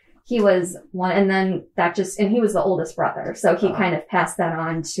 So he was one, and then and he was the oldest brother. So he kind of passed that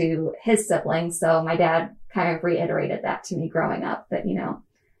on to his siblings. So my dad kind of reiterated that to me growing up, that, you know,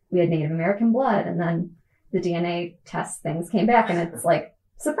 we had Native American blood, and then the DNA test things came back, and it's like,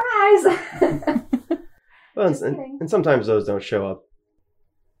 surprise! Well, and sometimes those don't show up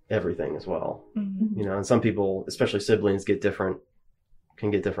everything as well. Mm-hmm. You know, and some people, especially siblings, can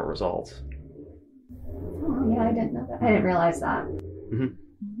get different results. Oh, yeah, I didn't know that. I didn't realize that. Mm-hmm.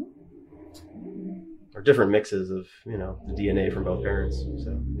 Or different mixes of, you know, the DNA from both parents.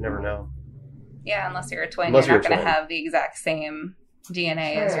 So you never know. Yeah, unless you're a twin, you're not going to have the exact same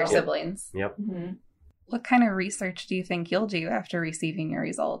DNA as your siblings. Yep. Mm-hmm. What kind of research do you think you'll do after receiving your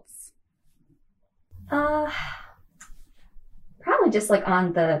results? Probably just, like,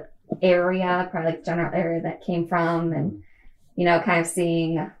 on the area, probably, like, general area that came from, and, you know, kind of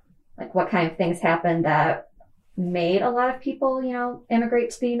seeing, like, what kind of things happened that made a lot of people, you know, immigrate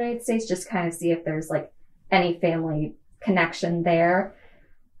to the United States, just kind of see if there's, like, any family connection there.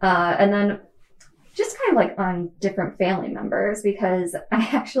 And then just kind of, like, on different family members, because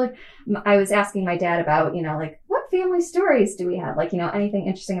I was asking my dad about, you know, like, what family stories do we have? Like, you know, anything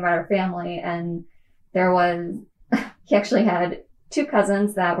interesting about our family. And he actually had two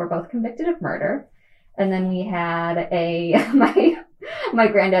cousins that were both convicted of murder. And then we had my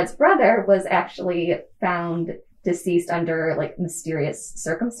granddad's brother was actually found deceased under, like, mysterious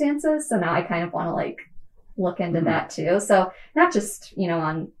circumstances. So now I kind of want to, like, look into that too. So not just, you know,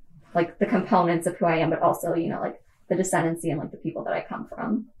 on, like, the components of who I am, but also, you know, like, the descendancy and, like, the people that I come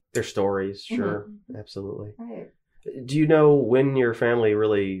from. Their stories, sure. Mm-hmm. Absolutely. Right. Do you know when your family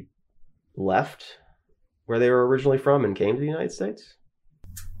really left where they were originally from and came to the United States?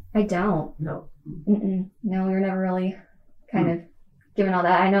 I don't. No. No, we were never really kind of given all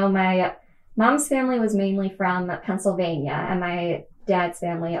that. I know my mom's family was mainly from Pennsylvania, and my dad's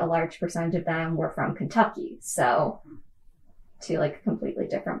family, a large percentage of them were from Kentucky. So, two, like, completely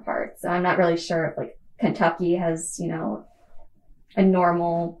different parts. So I'm not really sure if, like, Kentucky has, you know, a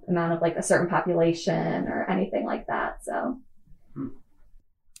normal amount of, like, a certain population or anything like that. So.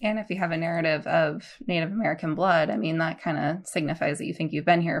 And if you have a narrative of Native American blood, I mean, that kind of signifies that you think you've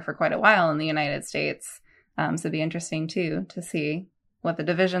been here for quite a while in the United States. So it'd be interesting, too, to see what the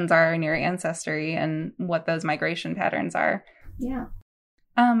divisions are in your ancestry and what those migration patterns are. Yeah.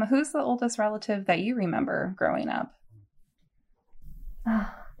 Who's the oldest relative that you remember growing up?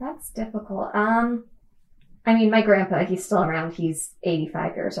 Oh, that's difficult. I mean, my grandpa, he's still around. He's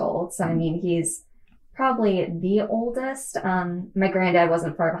 85 years old. So, I mean, he's probably the oldest. My granddad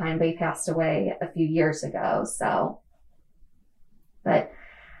wasn't far behind, but he passed away a few years ago. So, but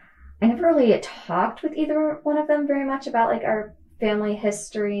I never really talked with either one of them very much about, like, our family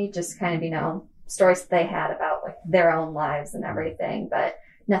history, just kind of, you know, stories that they had about, like, their own lives and everything, but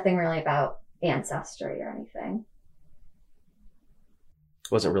nothing really about ancestry or anything.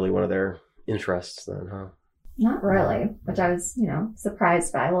 Wasn't really one of their interests then, huh? Not really, which I was, you know,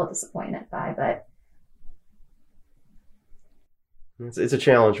 surprised by, a little disappointed by, but. It's a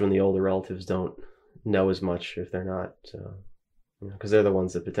challenge when the older relatives don't know as much if they're not, you know, because they're the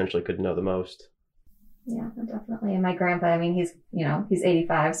ones that potentially could know the most. Yeah, definitely. And my grandpa, I mean, he's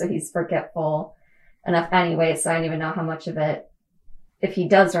 85, so he's forgetful enough anyway, so I don't even know how much of it, if he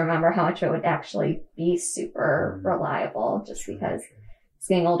does remember, how much of it would actually be super reliable, just because he's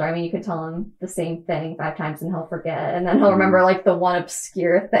getting older. I mean, you could tell him the same thing 5 times and he'll forget, and then he'll remember like the one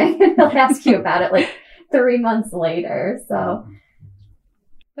obscure thing and he'll ask you about it like 3 months later. So,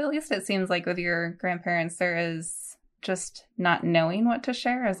 but at least it seems like with your grandparents, there is just not knowing what to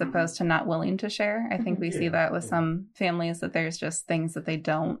share as opposed to not willing to share. I think we see that with some families, that there's just things that they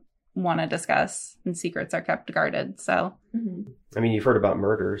don't want to discuss and secrets are kept guarded. So, I mean, you've heard about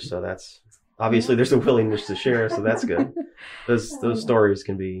murders, so that's obviously there's a willingness to share, so that's good. Those stories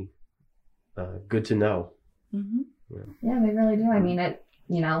can be good to know. Yeah, they really do. I mean, it,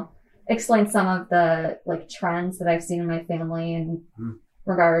 explains some of the like trends that I've seen in my family in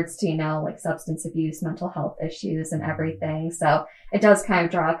regards to, like substance abuse, mental health issues and everything. So it does kind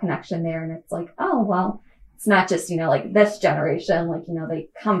of draw a connection there. And it's like, oh, well, it's not just, like this generation, like, they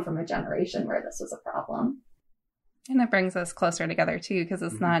come from a generation where this was a problem. And it brings us closer together too, because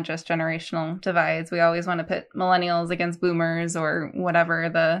it's not just generational divides. We always want to pit millennials against boomers or whatever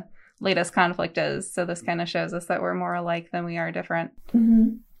the latest conflict is. So this kind of shows us that we're more alike than we are different.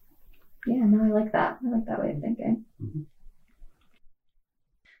 Yeah, no, I like that. I like that way of thinking.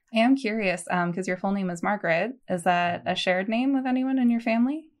 I am curious, because your full name is Margaret. Is that a shared name with anyone in your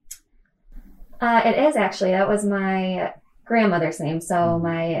family? It is actually. That was my grandmother's name. So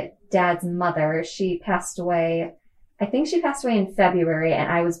my dad's mother, she passed away. I think she passed away in February, and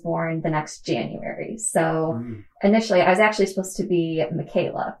I was born the next January. So initially, I was actually supposed to be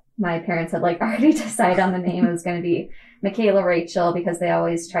Michaela. My parents had already decided on the name. It was going to be Michaela Rachel, because they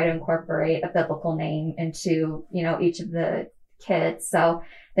always try to incorporate a biblical name into, each of the kids. So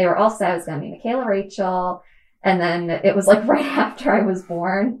they were all set. It was going to be Michaela Rachel. And then it was right after I was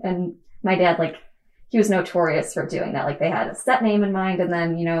born. And my dad, he was notorious for doing that. They had a set name in mind. And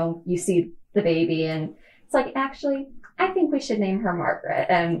then, you see the baby and it's actually, I think we should name her Margaret.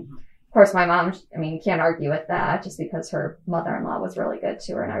 And of course, my mom, can't argue with that, just because her mother-in-law was really good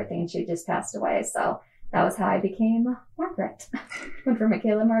to her and everything. And she just passed away. So that was how I became Margaret. Went for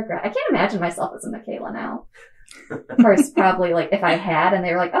Michaela Margaret. I can't imagine myself as a Michaela now. Of course, probably if I had and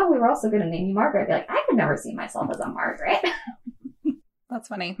they were like, oh, we were also going to name you Margaret, I'd be like, I could never see myself as a Margaret. That's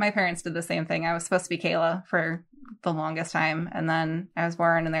funny. My parents did the same thing. I was supposed to be Kayla for the longest time. And then I was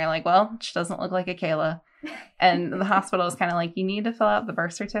born and they're like, well, she doesn't look like a Kayla. And the hospital was kind of like, you need to fill out the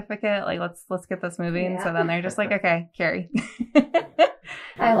birth certificate. Let's get this moving. Yeah. So then they're just like, okay, Carrie.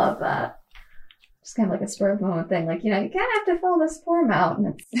 I love that. Just kind of a spur of the moment thing. You kind of have to fill this form out,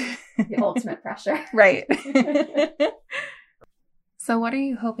 and it's the ultimate pressure. Right. So what are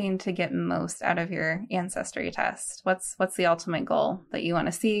you hoping to get most out of your ancestry test? What's the ultimate goal that you want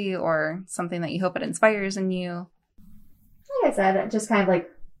to see, or something that you hope it inspires in you? Like I said, just kind of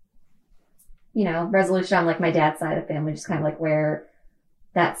resolution on my dad's side of the family, just kind of where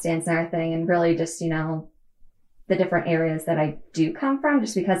that stands and everything, and really just, the different areas that I do come from,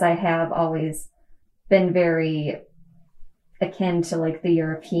 just because I have always been very akin to the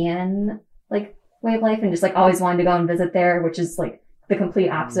European way of life, and just always wanted to go and visit there, which is the complete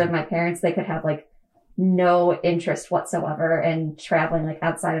opposite of my parents. They could have no interest whatsoever in traveling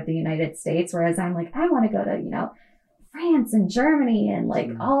outside of the United States, whereas I'm I want to go to France and Germany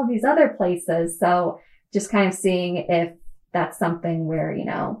and all of these other places. So just kind of seeing if that's something where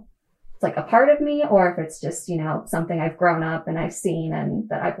it's a part of me, or if it's just something I've grown up and I've seen and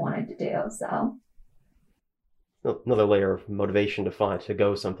that I've wanted to do. So another layer of motivation to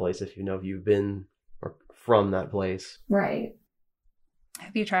go someplace if you've been or from that place. Right.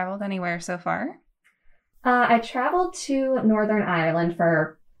 Have you traveled anywhere so far? I traveled to Northern Ireland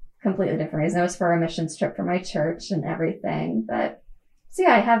for completely different reason. It was for a missions trip for my church and everything. But so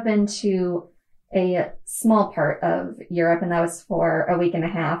yeah, I have been to a small part of Europe, and that was for a week and a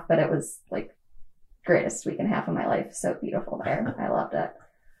half, but it was greatest week and a half of my life. So beautiful there. I loved it.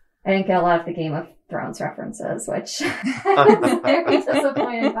 I didn't get a lot of the Game of Thrones references, which I was very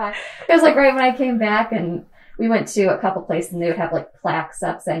disappointed by. It was right when I came back, and we went to a couple places and they would have plaques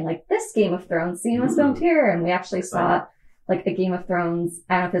up saying this Game of Thrones scene was filmed here. And we actually saw a Game of Thrones,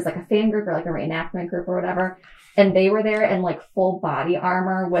 I don't know if it was a fan group or a reenactment group or whatever. And they were there in full body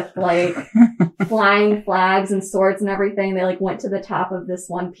armor with flying flags and swords and everything. They went to the top of this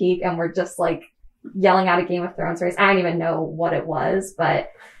one peak and were just yelling out a Game of Thrones race. I don't even know what it was,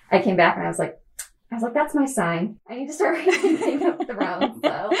 but I came back and I was like, that's my sign. I need to start reading Game of Thrones.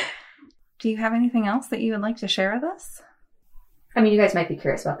 So, do you have anything else that you would like to share with us? You guys might be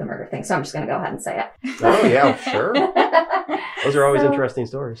curious about the murder thing, so I'm just going to go ahead and say it. Oh, yeah, sure. Those are always interesting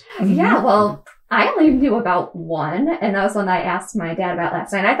stories. Yeah, well, I only knew about one, and that was one I asked my dad about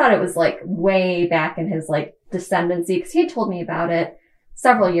last night. I thought it was like way back in his like descendancy, because he had told me about it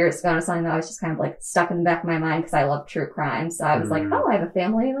several years ago, and it's something that I was just kind of like stuck in the back of my mind because I love true crime. So I was like, oh, I have a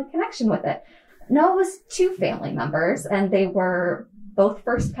family like connection with it. No, it was 2 family members, and they were both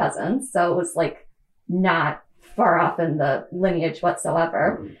first cousins, so it was like not far off in the lineage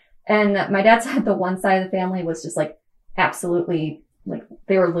whatsoever. And my dad said the one side of the family was just like absolutely, like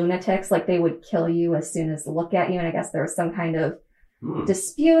they were lunatics, like they would kill you as soon as they look at you. And I guess there was some kind of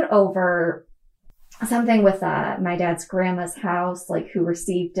dispute over something with my dad's grandma's house, like who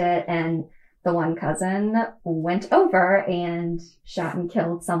received it, and the one cousin went over and shot and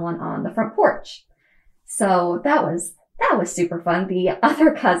killed someone on the front porch. So that was super fun. The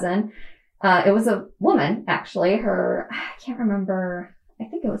other cousin, it was a woman, actually. I can't remember. I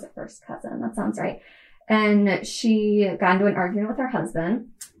think it was a first cousin. That sounds right. And she got into an argument with her husband,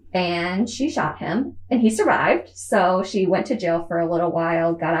 and she shot him, and he survived. So she went to jail for a little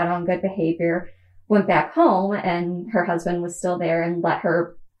while, got out on good behavior, went back home, and her husband was still there and let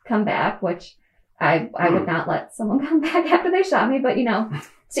her come back, which I would not let someone come back after they shot me, but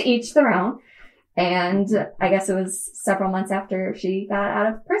to each their own. And I guess it was several months after she got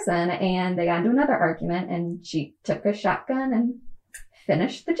out of prison, and they got into another argument, and she took a shotgun and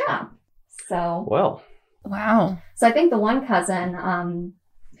finished the job. So, Well, Wow. so I think the one cousin,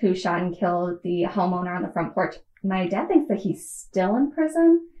 who shot and killed the homeowner on the front porch, my dad thinks that he's still in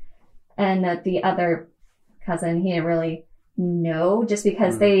prison, and that the other cousin, he didn't really know, just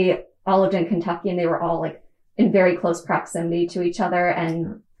because they all lived in Kentucky and they were all like in very close proximity to each other.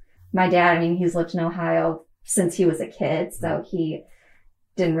 And my dad, I mean, he's lived in Ohio since he was a kid, so he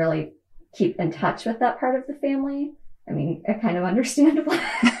didn't really keep in touch with that part of the family. I mean, kind of understandable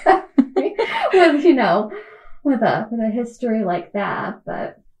with a history like that.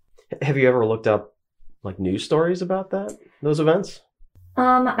 But have you ever looked up like news stories about those events?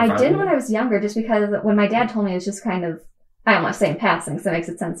 I did when I was younger, just because when my dad told me, it was just kind of, I don't want to say in passing, so it makes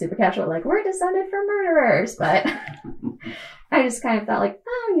it sound super casual, like we're descended from murderers, but I just kind of thought like,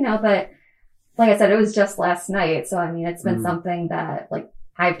 but like I said, it was just last night. So, I mean, it's been something that like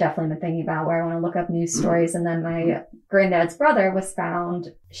I've definitely been thinking about, where I want to look up news stories. And then my granddad's brother was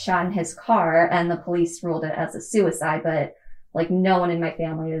found shot in his car, and the police ruled it as a suicide, but like no one in my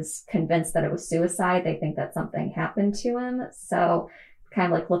family is convinced that it was suicide. They think that something happened to him. So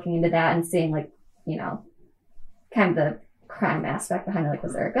kind of like looking into that and seeing like, kind of the crime aspect behind it. Like,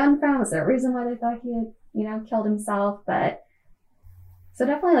 was there a gun found? Was there a reason why they thought he had, killed himself? But so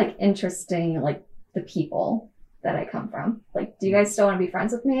definitely like interesting, like the people that I come from. Like, do you guys still want to be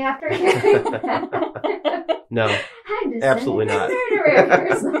friends with me after hearing that? No, absolutely not.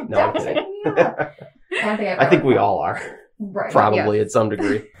 Like, No, I'm kidding. take me up. I think we all are, Right. probably at some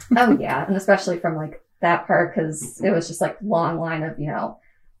degree. Oh yeah, and especially from like that part, because it was just like long line of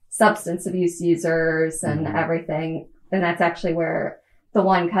substance abuse users and everything. And that's actually where the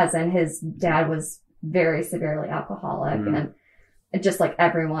one cousin, his dad was very severely alcoholic, and just like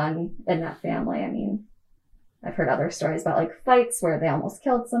everyone in that family. I mean, I've heard other stories about like fights where they almost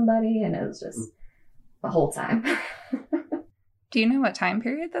killed somebody, and it was just the whole time. Do you know what time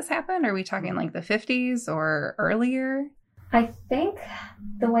period this happened? Are we talking like the 50s or earlier? I think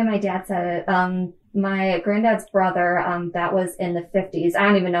the way my dad said it, my granddad's brother, that was in the 50s. I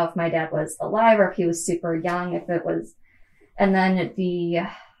don't even know if my dad was alive or if he was super young, if it was. And then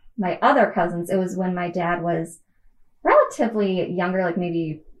my other cousins, it was when my dad was relatively younger, like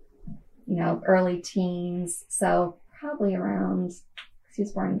maybe, early teens. So probably around, he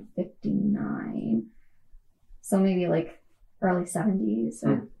was born in 59. So maybe like early 70s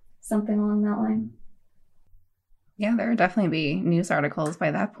or something along that line. Yeah, there would definitely be news articles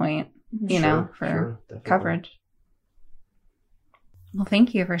by that point, for coverage. Well,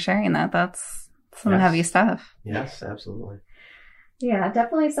 thank you for sharing that. That's some heavy stuff. Yes, absolutely. Yeah,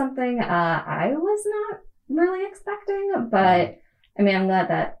 definitely something I was not really expecting, but I mean, I'm glad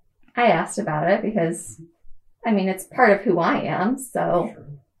that I asked about it because, I mean, it's part of who I am. So,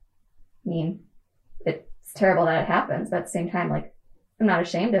 I mean, it's terrible that it happens, but at the same time, like, I'm not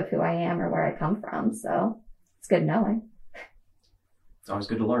ashamed of who I am or where I come from. So it's good knowing. It's always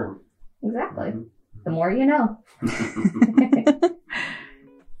good to learn. Exactly. The more you know.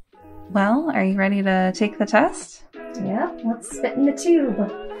 Well, are you ready to take the test? Yeah, let's spit in the tube.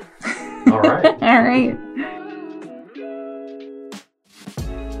 All right. All right.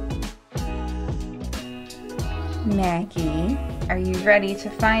 Maggie, are you ready to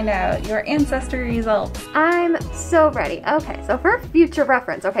find out your ancestry results? I'm so ready. Okay, so for future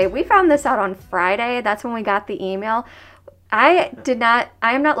reference, we found this out on Friday. That's when we got the email. I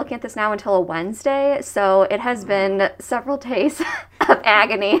am not looking at this now until a Wednesday, so it has been several days of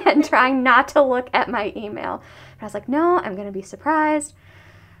agony and trying not to look at my email. But I was like, no, I'm going to be surprised.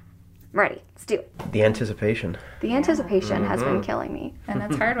 I'm ready. Let's do it. The anticipation. The anticipation has been killing me. And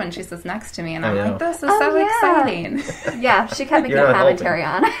it's hard when she sits next to me and I'm I know. like, this is so exciting. Yeah, she kept making You're a not commentary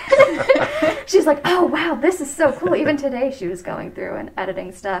on. She's like, oh, wow, this is so cool. Even today she was going through and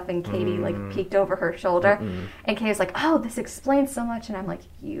editing stuff, and Katie, peeked over her shoulder. And Katie's like, oh, this explains so much. And I'm like,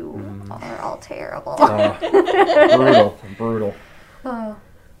 you are all terrible. Brutal. Oh.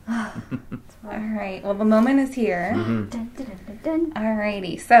 All right. Well, the moment is here. Dun, dun, dun, dun, dun.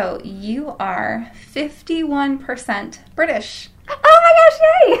 Alrighty. So you are 51% British. Oh my gosh,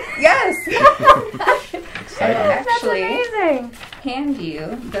 yay! Yes. I will That's actually amazing. hand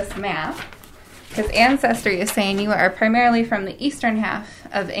you this map because Ancestry is saying you are primarily from the eastern half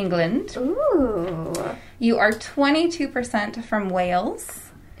of England. Ooh. You are 22% from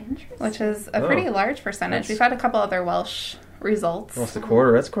Wales, Interesting. which is a pretty large percentage. We've had a couple other Welsh results. Almost a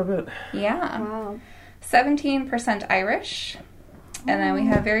quarter. That's quite a bit. Yeah. Wow. 17% Irish. And then we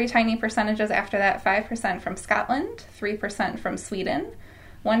have very tiny percentages after that, 5% from Scotland, 3% from Sweden,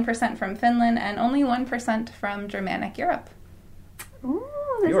 1% from Finland, and only 1% from Germanic Europe. Ooh,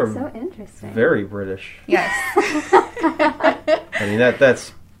 this You are is so interesting. Very British. Yes. I mean,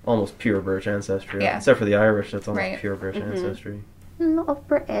 that's almost pure British ancestry. Yeah. Except for the Irish, that's almost Right. pure British ancestry. Love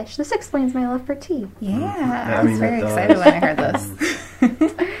British. This explains my love for tea. Yeah. I I mean, was very that does. excited when I heard this.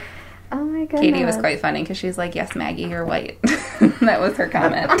 Oh my goodness. Katie was quite funny because she's like, yes, Maggie, you're white. That was her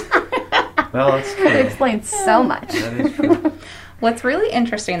comment. Well, that's true. It explains so much. That is true. What's really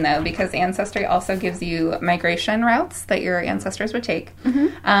interesting, though, because Ancestry also gives you migration routes that your ancestors would take.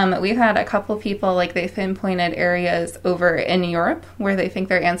 We've had a couple people, like, they've pinpointed areas over in Europe where they think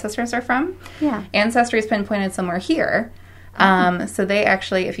their ancestors are from. Yeah. Ancestry's pinpointed somewhere here. So they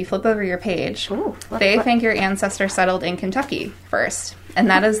actually, if you flip over your page, Ooh, they think your ancestors settled in Kentucky first. And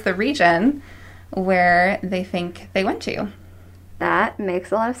that is the region where they think they went to. That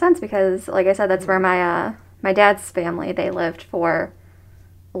makes a lot of sense because, like I said, that's where my dad's family, they lived for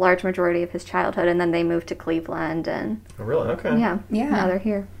a large majority of his childhood, and then they moved to Cleveland, and Oh, really? Okay. Yeah. now they're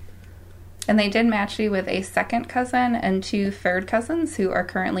here. And they did match you with a second cousin and 2 third cousins who are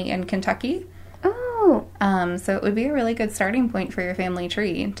currently in Kentucky. Oh, So it would be a really good starting point for your family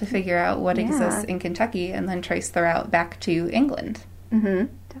tree to figure out what exists in Kentucky and then trace the route back to England.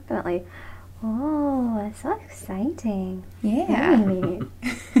 definitely. Oh, that's so exciting. Yeah. Very neat.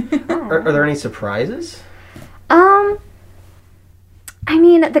 Are there any surprises? I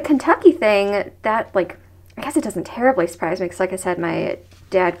mean, the Kentucky thing, that, like, I guess it doesn't terribly surprise me because, like I said, my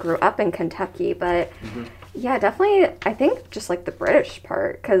dad grew up in Kentucky, but yeah, definitely, I think just, like, the British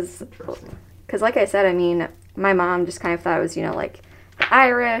part, because, like I said, I mean, my mom just kind of thought it was, like, the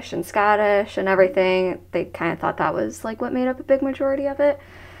Irish and Scottish and everything. They kind of thought that was, like, what made up a big majority of it.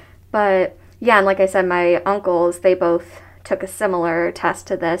 But, yeah, and like I said, my uncles, they both took a similar test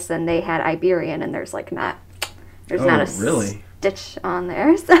to this, and they had Iberian, and there's not a really? stitch on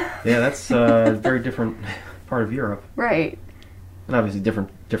there. So. Yeah, that's a very different part of Europe. Right. And obviously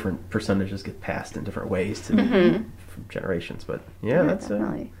different percentages get passed in different ways to from generations. But yeah, that's...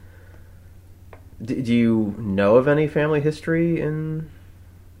 definitely. Do you know of any family history in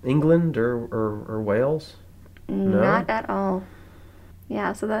England or Wales? No? Not at all.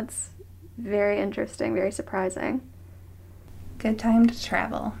 Yeah, so that's very interesting, very surprising. Good time to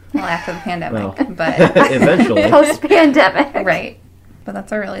travel. Well, after the pandemic, Well. but Eventually. Post-pandemic. right. But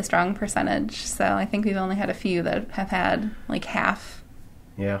that's a really strong percentage. So I think we've only had a few that have had like half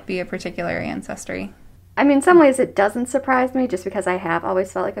Yeah. be a particular ancestry. I mean, in some ways it doesn't surprise me just because I have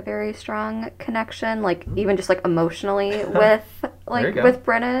always felt like a very strong connection, like even just like emotionally with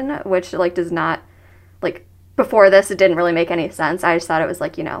Brennan, which like does not, like before this it didn't really make any sense. I just thought it was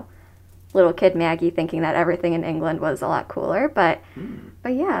like, little kid Maggie thinking that everything in England was a lot cooler, but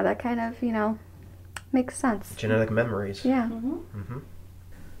yeah, that kind of, makes sense. Genetic memories. Yeah.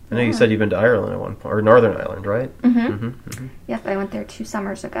 I know you said you've been to Ireland at one point, or Northern Ireland, right? Yep, I went there 2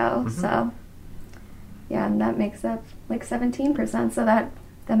 summers ago, so yeah, and that makes up like 17%, so that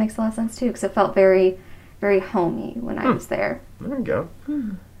makes a lot of sense too, because it felt very, very homey when I was there. There you go.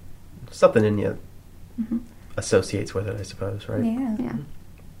 Something in you associates with it, I suppose, right? Yeah. Yeah.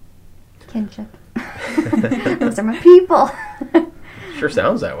 Kinship. Those are my people. Sure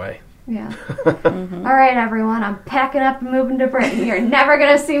sounds that way. Yeah. All right, everyone, I'm packing up and moving to Britain. You're never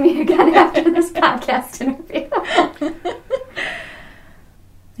going to see me again after this podcast interview.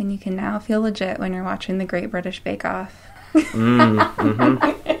 And you can now feel legit when you're watching the Great British Bake Off.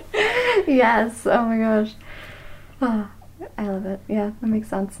 Yes. Oh my gosh. I love it. Yeah, that makes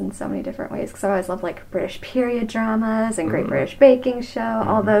sense in so many different ways. Because I always love like British period dramas and Great British Baking Show,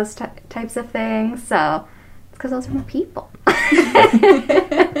 all those types of things. So it's because those are my people.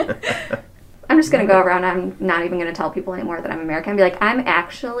 I'm just going to go around. I'm not even going to tell people anymore that I'm American. I'll be like, I'm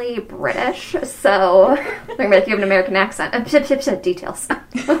actually British. So they're going to be like, you have an American accent. Details.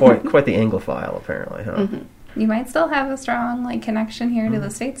 Quite the Anglophile, apparently, huh? You might still have a strong like connection here to the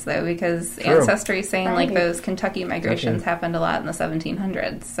States, though, because Ancestry is saying like those Kentucky migrations happened a lot in the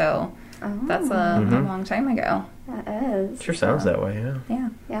 1700s. So that's a long time ago. That is. Sure sounds that way, yeah.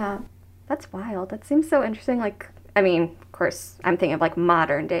 Yeah. That's wild. That seems so interesting. Like, I mean, of course, I'm thinking of like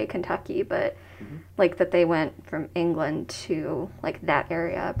modern day Kentucky, but like that they went from England to like that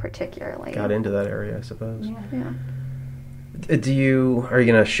area particularly. Got into that area, I suppose. Yeah. Are you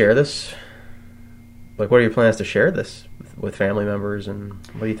going to share this? Like, what are your plans to share this with family members, and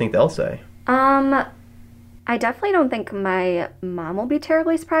what do you think they'll say? I definitely don't think my mom will be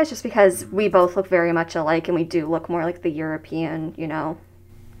terribly surprised, just because we both look very much alike, and we do look more like the European,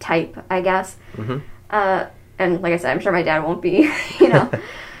 type, I guess. And like I said, I'm sure my dad won't be,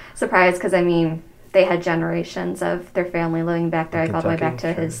 surprised, because, I mean, they had generations of their family living back there, like all the way back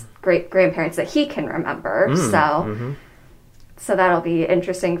to his great-grandparents that he can remember. So that'll be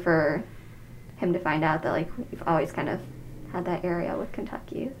interesting for him to find out that, like, we've always kind of had that area with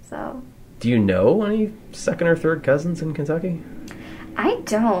Kentucky. So, do you know any second or third cousins in Kentucky? I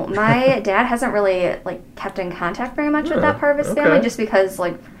don't. My dad hasn't really like kept in contact very much with that part of his family, just because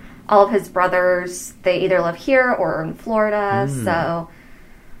like all of his brothers, they either live here or in Florida. So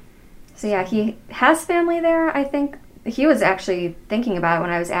yeah, he has family there. I think he was actually thinking about it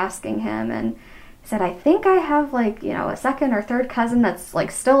when I was asking him, and he said, I think I have like, a second or third cousin that's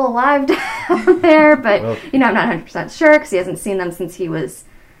like still alive down there, but I'm not 100% sure, because he hasn't seen them since he was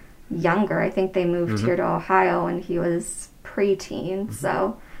younger. I think they moved here to Ohio when he was preteen,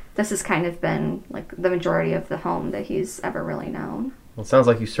 so this has kind of been like the majority of the home that he's ever really known. Well, it sounds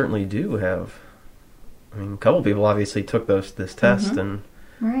like you certainly do have. I mean, a couple people obviously took this test and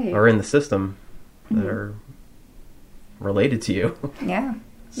are in the system that are related to you. Yeah.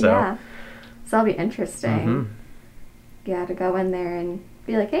 So that'll be interesting. Yeah, to go in there and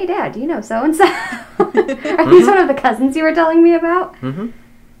be like, hey, Dad, do you know so-and-so? Are these one of the cousins you were telling me about?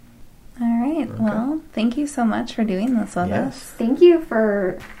 All right. Okay. Well, thank you so much for doing this with us. Thank you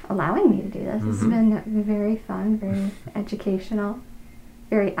for allowing me to do this. It's been very fun, very educational,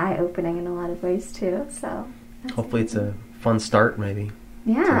 very eye-opening in a lot of ways, too. So hopefully it's a fun start, maybe.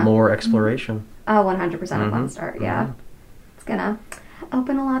 Yeah. To more exploration. Oh, 100% a fun start, yeah. It's going to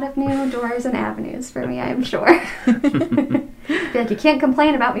open a lot of new doors and avenues for me, I'm sure. Feel like you can't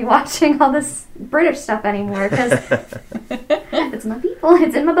complain about me watching all this British stuff anymore, because it's my people,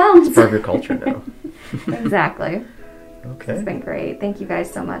 it's in my bones. It's part of your culture now. Exactly. Okay. It's been great. Thank you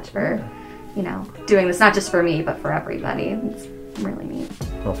guys so much for, doing this, not just for me, but for everybody. It's really neat.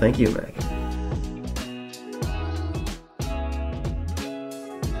 Well, thank you, Meg.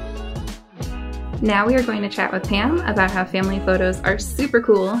 Now we are going to chat with Pam about how family photos are super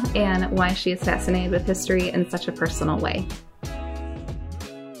cool and why she is fascinated with history in such a personal way.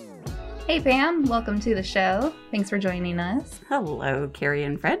 Hey Pam, welcome to the show. Thanks for joining us. Hello, Carrie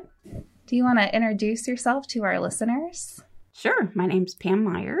and Fred. Do you want to introduce yourself to our listeners? Sure. My name's Pam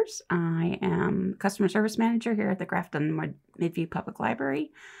Myers. I am customer service manager here at the Grafton Midview Public Library.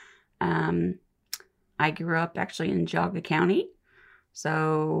 I grew up actually in Geauga County.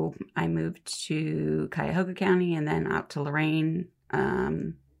 So I moved to Cuyahoga County and then out to Lorain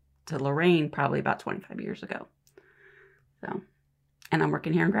probably about 25 years ago. So, and I'm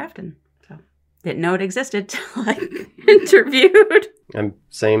working here in Grafton. So didn't know it existed till I interviewed.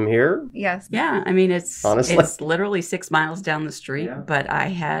 Same here. Yes. Yeah. I mean, it's literally 6 miles down the street, but I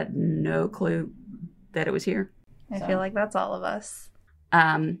had no clue that it was here. I feel like that's all of us.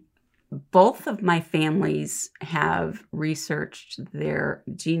 Both of my families have researched their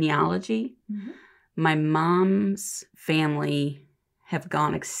genealogy. My mom's family have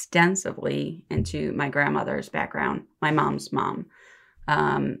gone extensively into my grandmother's background, my mom's mom.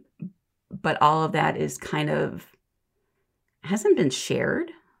 But all of that is hasn't been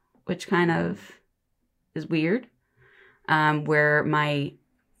shared, which kind of is weird. Where my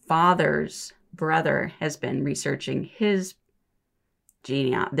father's brother has been researching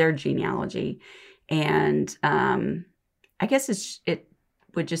their genealogy, and I guess it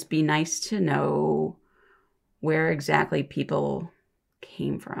would just be nice to know where exactly people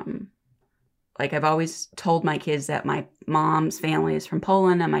came from. Like, I've always told my kids that my mom's family is from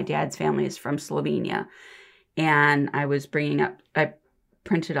Poland and my dad's family is from Slovenia, and I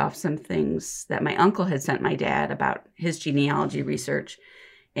printed off some things that my uncle had sent my dad about his genealogy research,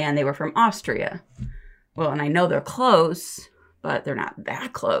 and they were from Austria. Well, and I know they're close, but they're not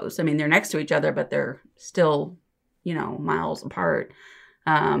that close. I mean, they're next to each other, but they're still, miles apart.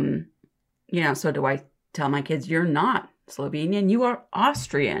 So do I tell my kids, you're not Slovenian, you are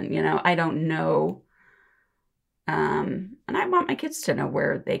Austrian? I don't know. And I want my kids to know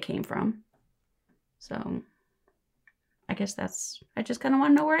where they came from. So I guess I just kind of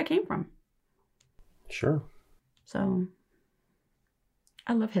want to know where I came from. Sure. So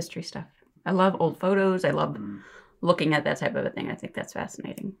I love history stuff. I love old photos. I love looking at that type of a thing. I think that's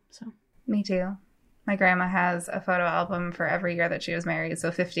fascinating. So Me too. My grandma has a photo album for every year that she was married,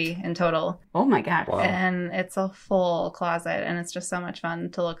 so 50 in total. Oh my God. Wow. And it's a full closet, and it's just so much fun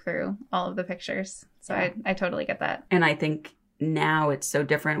to look through all of the pictures. So Yeah. I totally get that. And I think now it's so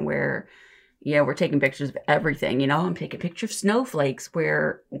different where, we're taking pictures of everything. I'm taking a picture of snowflakes,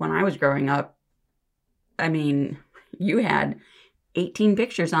 where when I was growing up, I mean, you had 18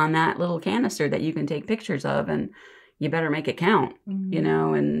 pictures on that little canister that you can take pictures of, and you better make it count,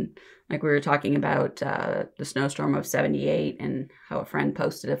 and like we were talking about the snowstorm of 78 and how a friend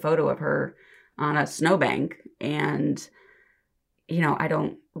posted a photo of her on a snowbank. And, I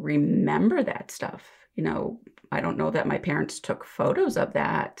don't remember that stuff. I don't know that my parents took photos of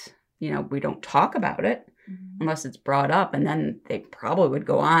that. We don't talk about it unless it's brought up. And then they probably would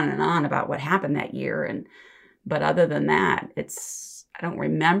go on and on about what happened that year. But other than that, I don't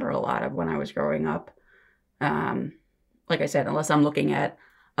remember a lot of when I was growing up. Like I said, unless I'm looking at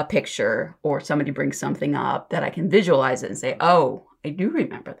a picture or somebody brings something up that I can visualize it and say, oh, I do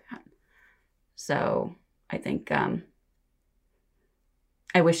remember that. So I think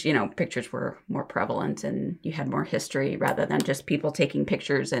I wish, pictures were more prevalent and you had more history rather than just people taking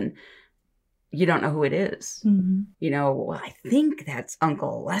pictures and you don't know who it is. Well, I think that's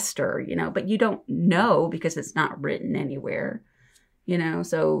Uncle Lester, but you don't know because it's not written anywhere,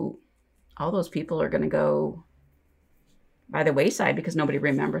 so all those people are going to go by the wayside because nobody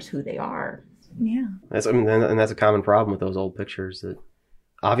remembers who they are. Yeah. And that's a common problem with those old pictures, that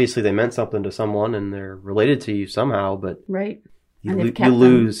obviously they meant something to someone and they're related to you somehow, but right. you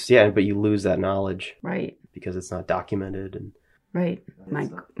lose that knowledge. Right. Because it's not documented. And right. My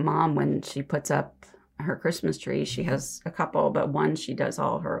mom, when she puts up her Christmas tree, she has a couple, but one she does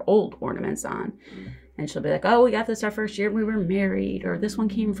all her old ornaments on. And she'll be like, oh, we got this our first year we were married, or this one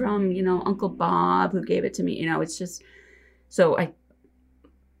came from, Uncle Bob who gave it to me. It's just, so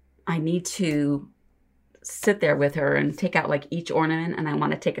I need to sit there with her and take out like each ornament, and I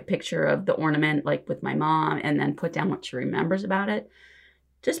want to take a picture of the ornament like with my mom and then put down what she remembers about it,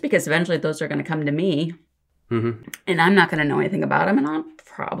 just because eventually those are going to come to me. And I'm not going to know anything about them, and I'll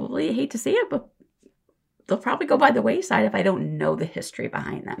probably hate to see it, but they'll probably go by the wayside if I don't know the history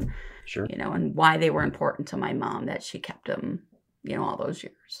behind them. Sure. And why they were important to my mom, that she kept them, all those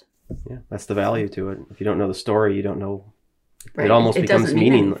years. Yeah, that's the value to it. If you don't know the story, you don't know. Right. It almost becomes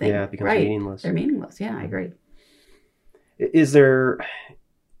meaningless. Yeah, it becomes meaningless. They're meaningless. Yeah, I agree. Is there...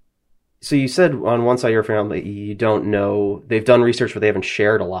 So you said on one side of your family, you don't know... They've done research, but they haven't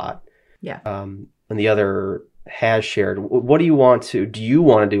shared a lot. Yeah. And the other has shared. What do you want to... Do you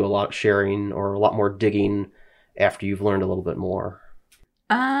want to do a lot of sharing or a lot more digging after you've learned a little bit more?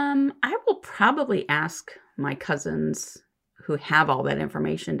 I will probably ask my cousins who have all that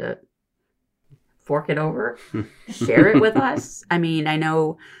information to fork it over, share it with us. I mean, I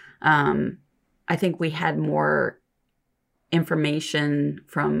know, I think we had more information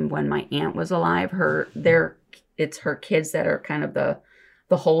from when my aunt was alive. It's her kids that are kind of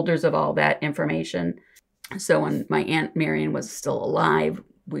the holders of all that information. So when my Aunt Marion was still alive,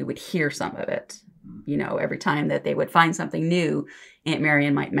 we would hear some of it. Every time that they would find something new, Aunt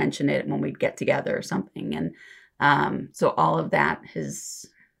Marion might mention it when we'd get together or something. And so all of that is,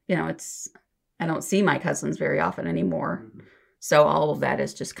 I don't see my cousins very often anymore. So all of that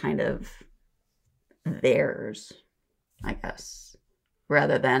is just kind of theirs, I guess,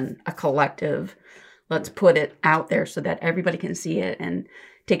 rather than a collective. Let's put it out there so that everybody can see it and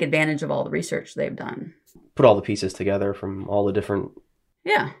take advantage of all the research they've done. Put all the pieces together from all the different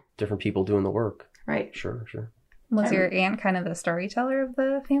people doing the work. Right. Sure. Was your aunt kind of the storyteller of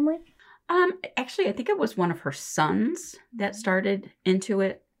the family? Actually, I think it was one of her sons that started into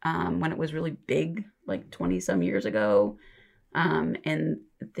it when it was really big, like 20 some years ago. And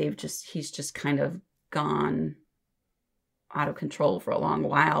he's just kind of gone out of control for a long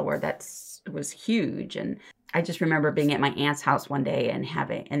while, where it was huge. And I just remember being at my aunt's house one day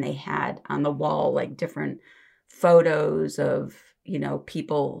and they had on the wall like different photos of,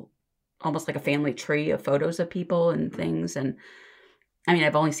 people, almost like a family tree of photos of people and things. And I mean,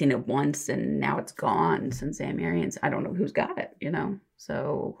 I've only seen it once, and now it's gone since Aunt Marion's. I don't know who's got it,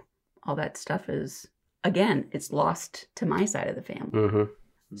 So all that stuff is, again, it's lost to my side of the family.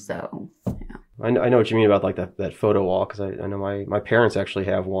 Mm-hmm. So, yeah. I know what you mean about like that photo wall, because I know my parents actually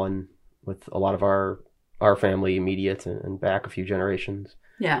have one with a lot of our family immediate and back a few generations.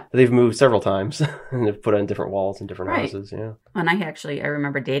 Yeah. They've moved several times and they've put on different walls in different houses. Yeah. And I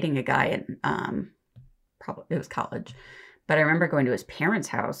remember dating a guy at, probably it was college, but I remember going to his parents'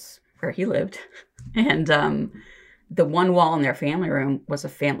 house where he lived, and the one wall in their family room was a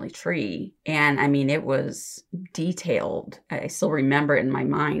family tree. And I mean, it was detailed. I still remember it in my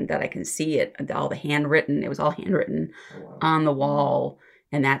mind that I can see it, it was all handwritten on the wall.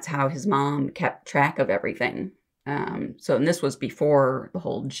 And that's how his mom kept track of everything. And this was before the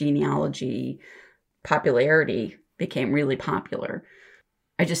whole genealogy popularity became really popular.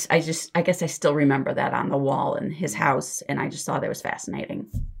 I guess I still remember that on the wall in his house. And I just thought it was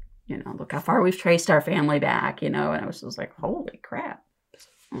fascinating. Look how far we've traced our family back, and I was just like, holy crap.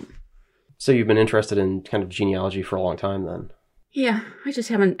 So you've been interested in kind of genealogy for a long time then? Yeah, I just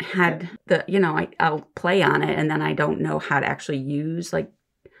haven't had I'll play on it, and then I don't know how to actually use, like,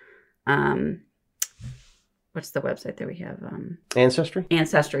 what's the website that we have? Ancestry?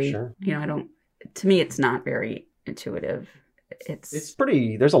 Ancestry. Sure. To me, it's not very intuitive. It's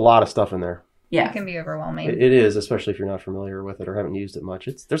pretty, there's a lot of stuff in there. Yeah. It can be overwhelming. It is, especially if you're not familiar with it or haven't used it much.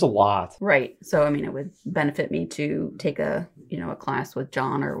 There's a lot. Right. So, I mean, it would benefit me to take a class with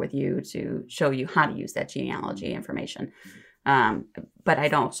John or with you to show you how to use that genealogy information. But I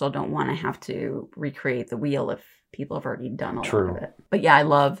also don't want to have to recreate the wheel if people have already done a lot of it. But yeah, I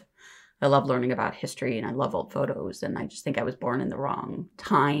love learning about history, and I love old photos, and I just think I was born in the wrong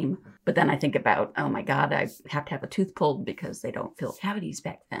time. But then I think about, oh my God, I have to have a tooth pulled because they don't fill cavities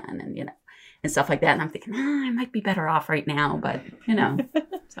back then, and and stuff like that. And I'm thinking, I might be better off right now, but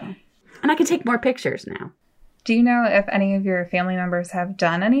so. And I can take more pictures now. Do you know if any of your family members have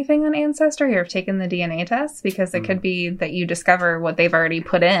done anything on Ancestry or have taken the DNA test? Because it could be that you discover what they've already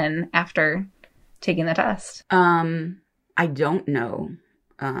put in after taking the test. I don't know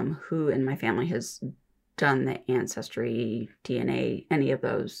who in my family has done the Ancestry DNA, any of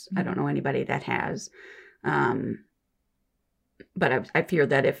those. I don't know anybody that has. But I fear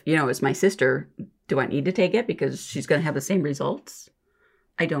that if, it's my sister, do I need to take it because she's going to have the same results?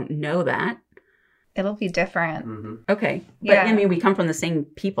 I don't know that. It'll be different. Mm-hmm. Okay. But I mean, we come from the same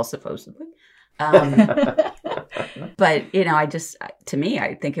people, supposedly. But, to me,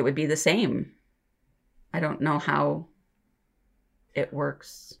 I think it would be the same. I don't know how it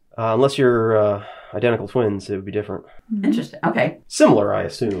works. Unless you're identical twins, it would be different. Interesting. Okay. Similar, I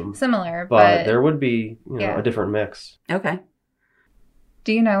assume. Similar, but there would be a different mix. Okay.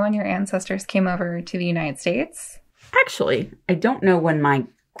 Do you know when your ancestors came over to the United States? Actually, I don't know when my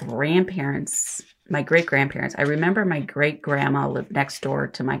great-grandparents, I remember my great-grandma lived next door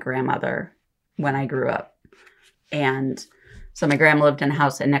to my grandmother when I grew up. And so my grandma lived in a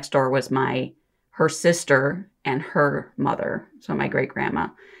house, and next door was her sister and her mother, so my great-grandma.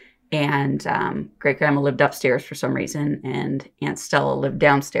 And great-grandma lived upstairs for some reason, and Aunt Stella lived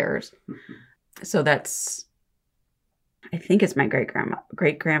downstairs. So I think it's my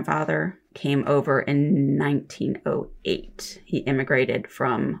great-grandfather came over in 1908. He immigrated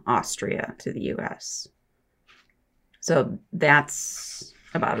from Austria to the U.S. So that's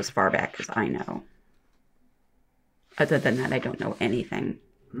about as far back as I know. Other than that, I don't know anything.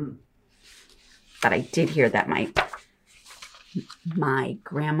 But I did hear that my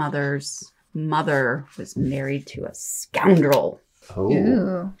grandmother's mother was married to a scoundrel. Oh.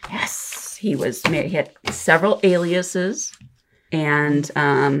 Ooh. Yes, he was married. He had several aliases, and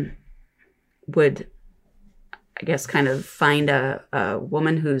would, I guess, kind of find a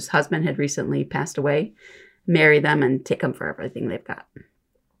woman whose husband had recently passed away, marry them, and take them for everything they've got.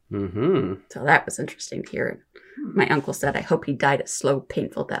 Mm-hmm. So that was interesting to hear. My uncle said, I hope he died a slow,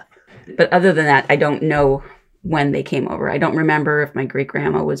 painful death. But other than that, I don't know when they came over. I don't remember if my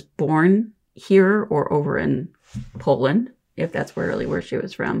great-grandma was born here or over in Poland, if that's really where she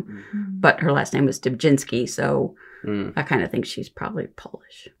was from. Mm-hmm. But her last name was Dubczynski, so I kind of think she's probably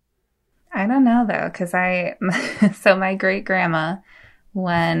Polish. I don't know, though, because so my great-grandma,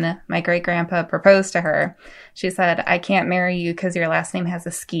 when my great-grandpa proposed to her, she said, I can't marry you because your last name has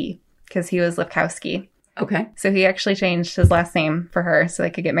a ski, because he was Lipkowski. Okay. So he actually changed his last name for her so they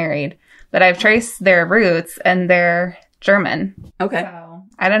could get married. But I've traced their roots, and they're German. Okay. So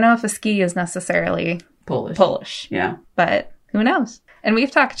I don't know if a ski is necessarily Polish. Yeah. But who knows? And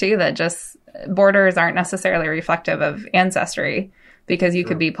we've talked, too, that just borders aren't necessarily reflective of ancestry, because you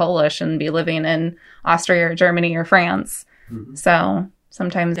could be Polish and be living in Austria or Germany or France. So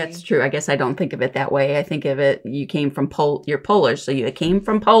sometimes That's true. I guess I don't think of it that way. I think of it, you came from you're Polish, so you came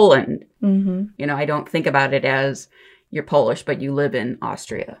from Poland. You know, I don't think about it as you're Polish, but you live in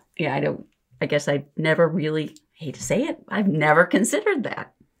Austria. Yeah, I guess I never really, hate to say it, I've never considered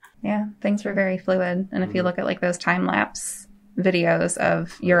that. Yeah, things were very fluid. And if you look at like those time lapse videos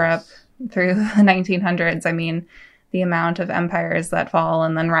of Europe through the 1900s, I mean, the amount of empires that fall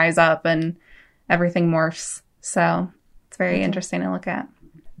and then rise up and everything morphs. So it's very interesting to look at.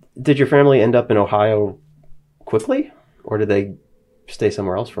 Did your family end up in Ohio quickly, or did they stay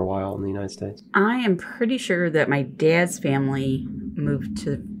somewhere else for a while in the United States? I am pretty sure that my dad's family moved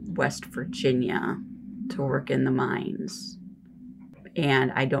to West Virginia to work in the mines.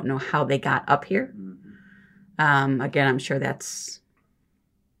 And I don't know how they got up here. Again, I'm sure that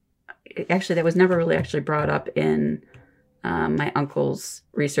was never really actually brought up in my uncle's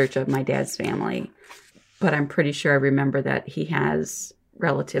research of my dad's family. But I'm pretty sure I remember that he has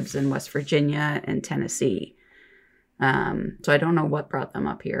relatives in West Virginia and Tennessee. So I don't know what brought them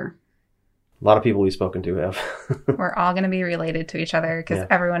up here. A lot of people we've spoken to have. We're all going to be related to each other because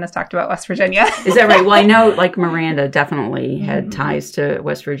everyone has talked about West Virginia. Is that right? Well, I know like Miranda definitely had ties to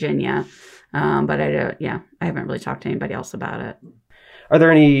West Virginia. But I haven't really talked to anybody else about it. Are there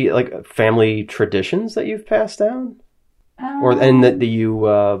any like family traditions that you've passed down? And that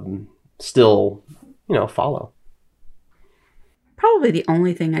you still, follow? Probably the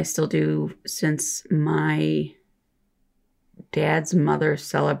only thing I still do, since my dad's mother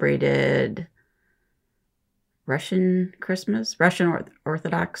celebrated Russian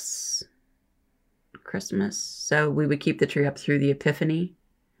Orthodox Christmas. So we would keep the tree up through the Epiphany.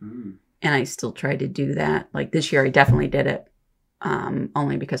 And I still try to do that. Like this year I definitely did it.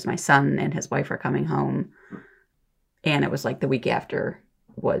 Only because my son and his wife are coming home. And it was like the week after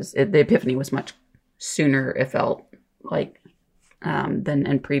the Epiphany was much sooner, it felt like, than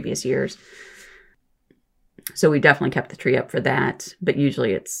in previous years. So we definitely kept the tree up for that. But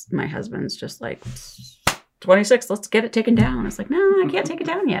usually it's my husband's just like, 26, let's get it taken down. It's like, no, I can't take it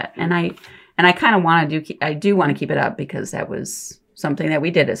down yet. And I kind of want to I do want to keep it up because that was something that we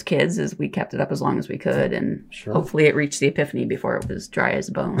did as kids, is we kept it up as long as we could. And hopefully it reached the Epiphany before it was dry as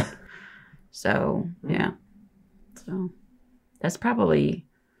a bone. So, yeah. So that's probably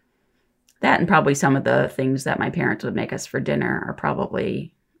that, and probably some of the things that my parents would make us for dinner are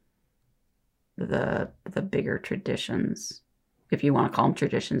probably the bigger traditions. If you want to call them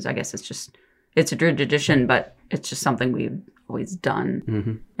traditions, I guess it's a tradition, but it's just something we've always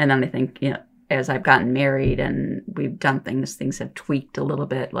done. And then I think, as I've gotten married and we've done things have tweaked a little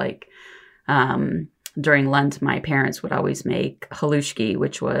bit. Like during Lent, my parents would always make halushki,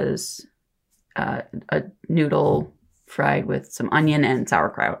 which was a noodle fried with some onion and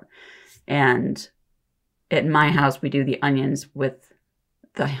sauerkraut. And at my house, we do the onions with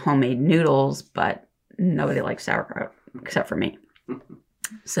the homemade noodles, but nobody likes sauerkraut except for me.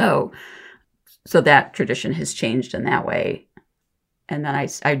 So that tradition has changed in that way. And then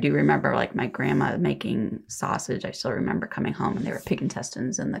I do remember like my grandma making sausage. I still remember coming home and there were pig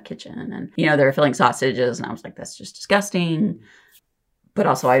intestines in the kitchen, and they were filling sausages, and I was like, that's just disgusting. But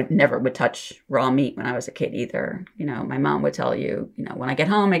also I never would touch raw meat when I was a kid either. My mom would tell you, when I get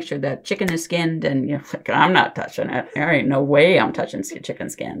home, make sure that chicken is skinned, and like, I'm not touching it. There ain't no way I'm touching chicken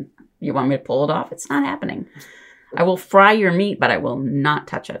skin. You want me to pull it off? It's not happening. I will fry your meat, but I will not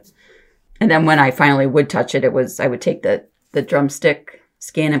touch it. And then when I finally would touch it, I would take the drumstick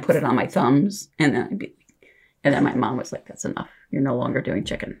skin and put it on my thumbs, and then my mom was like, "That's enough. You're no longer doing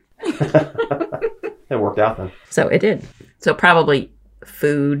chicken." It worked out then. So it did. So probably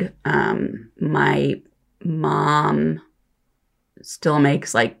food. My mom still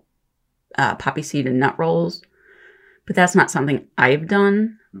makes like poppy seed and nut rolls, but that's not something I've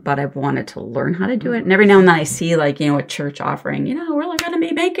done. But I've wanted to learn how to do it. And every now and then I see like a church offering. We're going to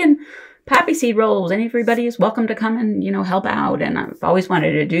be making poppy seed rolls, and everybody is welcome to come and, help out. And I've always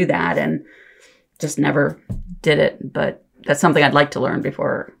wanted to do that and just never did it. But that's something I'd like to learn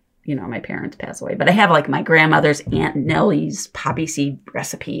before, my parents pass away. But I have like my grandmother's Aunt Nellie's poppy seed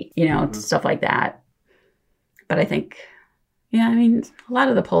recipe, stuff like that. But I think, a lot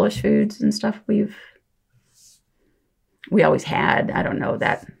of the Polish foods and stuff we always had. I don't know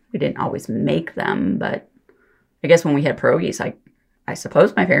that we didn't always make them, but I guess when we had pierogies, I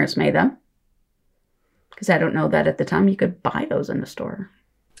suppose my parents made them, because I don't know that at the time you could buy those in the store.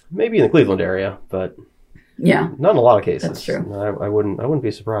 Maybe in the Cleveland area, but not in a lot of cases. That's true. I wouldn't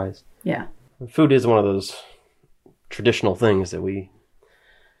be surprised. Yeah. Food is one of those traditional things that I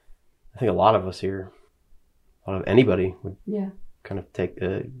think a lot of us here, a lot of anybody would kind of take,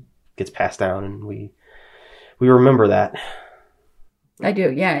 gets passed down, and we remember that. I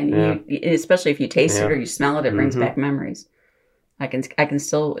do, yeah. Especially if you taste it or you smell it, it brings Mm-hmm. back memories. I can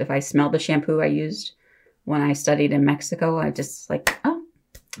still, if I smell the shampoo I used when I studied in Mexico, I just like, oh,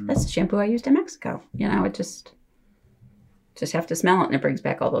 that's the shampoo I used in Mexico. It just have to smell it, and it brings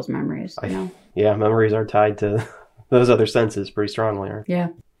back all those memories. Yeah, memories are tied to those other senses pretty strongly, aren't they? Yeah.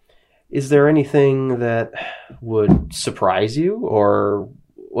 Is there anything that would surprise you, or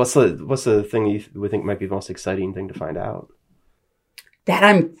what's the thing you would think might be the most exciting thing to find out? That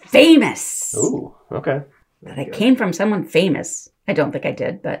I'm famous. Ooh, okay. That I came from someone famous. I don't think I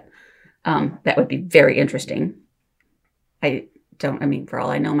did, but that would be very interesting. For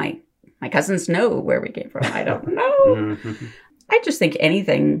all I know, my cousins know where we came from. I don't know. Mm-hmm. I just think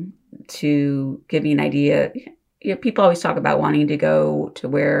anything to give you an idea. People always talk about wanting to go to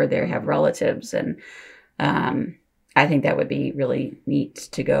where they have relatives, and I think that would be really neat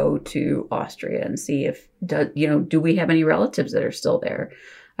to go to Austria and see if do we have any relatives that are still there.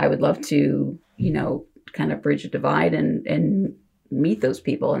 I would love to kind of bridge a divide and meet those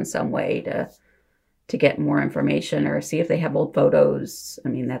people in some way to get more information or see if they have old photos. I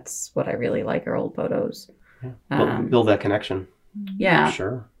mean, that's what I really like, are old photos. Yeah. Build that connection. Yeah.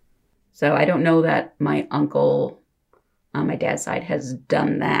 Sure. So I don't know that my uncle on my dad's side has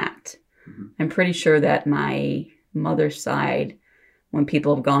done that. Mm-hmm. I'm pretty sure that my mother's side, when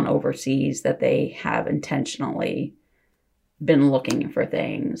people have gone overseas, that they have intentionally been looking for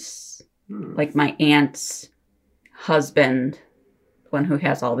things. Like my aunt's husband, one who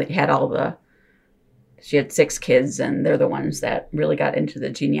she had 6 kids, and they're the ones that really got into the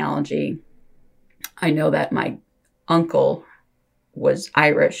genealogy. I know that my uncle was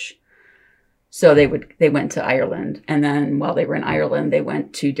Irish, so they went to Ireland, and then while they were in Ireland, they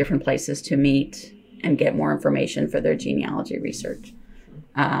went to different places to meet and get more information for their genealogy research.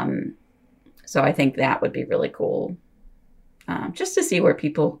 So I think that would be really cool, just to see where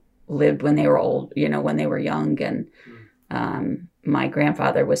people lived when they were old, when they were young. And my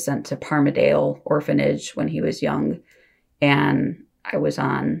grandfather was sent to Parmadale Orphanage when he was young, and I was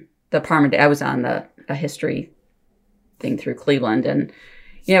on a history thing through Cleveland, and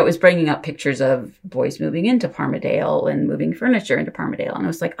it was bringing up pictures of boys moving into Parmadale and moving furniture into Parmadale, and I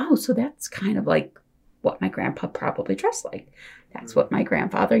was like, oh, so that's kind of like what my grandpa probably dressed like. That's what my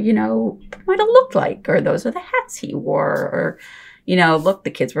grandfather, might have looked like, or those are the hats he wore, or look,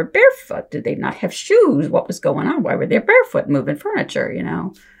 the kids were barefoot. Did they not have shoes? What was going on? Why were they barefoot moving furniture,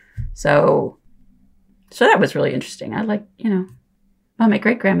 So that was really interesting. I like, well, my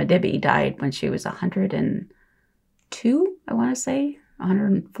great-grandma Debbie died when she was 102, I want to say,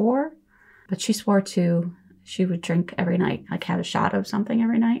 104. But she swore she would drink every night, like have a shot of something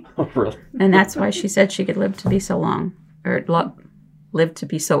every night. Oh, really? And that's why she said she could live to be so long, or live to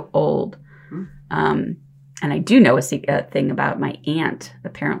be so old. And I do know a thing about my aunt.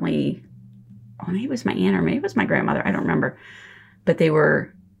 Apparently, maybe it was my aunt or maybe it was my grandmother. I don't remember. But they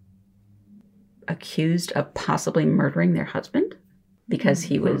were accused of possibly murdering their husband because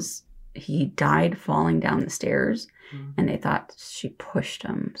he died falling down the stairs, and they thought she pushed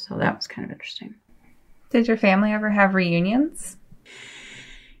him. So that was kind of interesting. Did your family ever have reunions?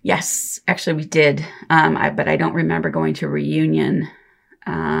 Yes, actually we did. But I don't remember going to a reunion.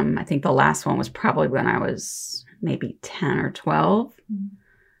 I think the last one was probably when I was maybe 10 or 12.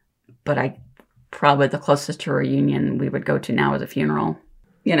 But probably the closest to a reunion we would go to now is a funeral.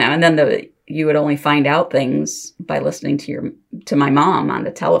 And then you would only find out things by listening to my mom on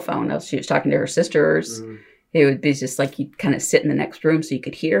the telephone. She was talking to her sisters. It would be just like you'd kind of sit in the next room so you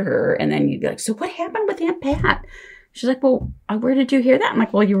could hear her. And then you'd be like, so what happened with Aunt Pat? She's like, well, where did you hear that? I'm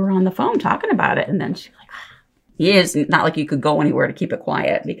like, well, you were on the phone talking about it. And then she's like, it's not like you could go anywhere to keep it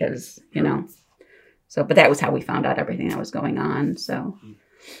quiet because, So, but that was how we found out everything that was going on. So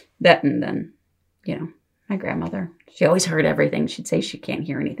that, and then, my grandmother, she always heard everything. She'd say she can't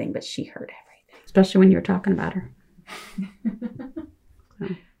hear anything, but she heard everything, especially when you were talking about her. So.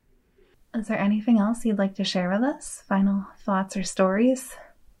 Is there anything else you'd like to share with us? Final thoughts or stories?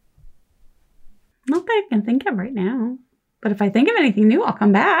 Not that I can think of right now. But if I think of anything new, I'll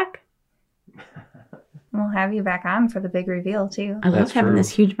come back. We'll have you back on for the big reveal, too. I love having this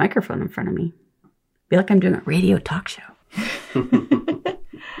huge microphone in front of me. I feel like I'm doing a radio talk show.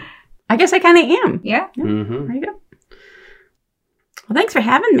 I guess I kind of am. Yeah. Mm-hmm. There you go. Well, thanks for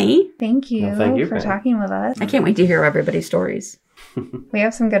having me. Thank you, for talking with us. I can't wait to hear everybody's stories. We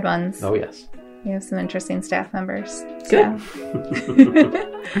have some good ones. Oh, yes. We have some interesting staff members. Good.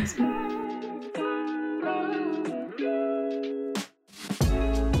 So.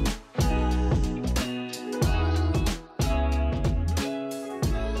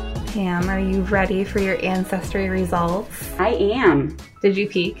 Pam, are you you ready for your ancestry results? I am. Did you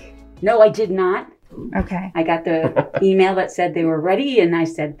peek? No, I did not. Okay. I got the email that said they were ready, and I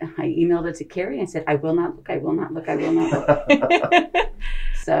emailed it to Carrie. I said, I will not look, I will not look, I will not look.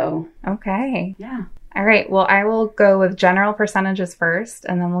 So. Okay. Yeah. All right. Well, I will go with general percentages first,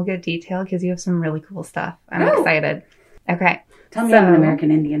 and then we'll get detailed because you have some really cool stuff. I'm excited. Okay. Tell me I'm an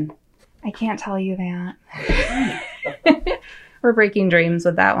American Indian. I can't tell you that. We're breaking dreams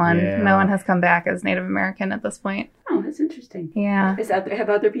with that one. Yeah. No one has come back as Native American at this point. Oh, that's interesting. Yeah. Have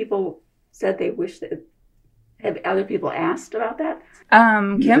other people said they wish that? Have other people asked about that?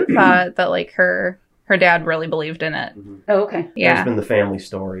 Kim thought that like her dad really believed in it. Mm-hmm. Oh, okay. Yeah. There's been the family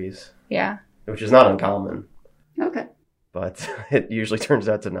stories, Yeah. which is not uncommon, Okay. but it usually turns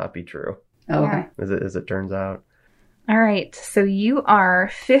out to not be true, Oh, okay. as it turns out. All right. So you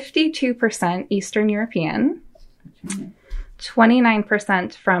are 52% Eastern European,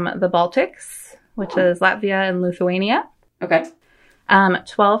 29% from the Baltics, which is Latvia and Lithuania, Okay.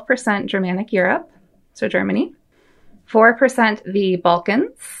 12% Germanic Europe, so Germany, 4% the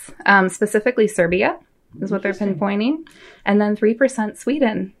Balkans, specifically Serbia is what they're pinpointing, and then 3%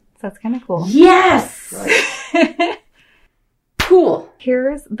 Sweden. So that's kind of cool. Yes! Right. Cool.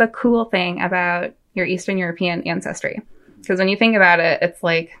 Here's the cool thing about your Eastern European ancestry. Because when you think about it, it's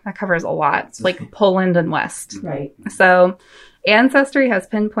like, that covers a lot. It's like Poland and West. Right. So Ancestry has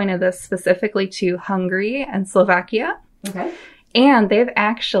pinpointed this specifically to Hungary and Slovakia. Okay. And they've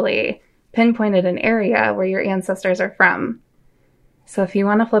actually pinpointed an area where your ancestors are from. So if you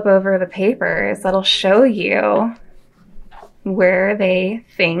want to flip over the papers, that'll show you where they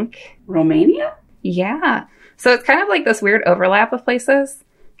think. Romania? Yeah. So it's kind of like this weird overlap of places.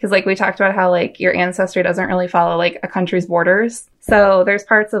 Because like we talked about how like your ancestry doesn't really follow like a country's borders. So there's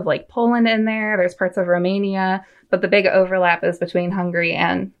parts of like Poland in there. There's parts of Romania. But the big overlap is between Hungary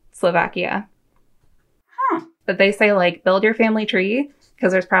and Slovakia. Huh. But they say like build your family tree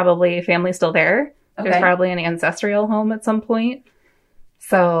because there's probably family still there. Okay. There's probably an ancestral home at some point.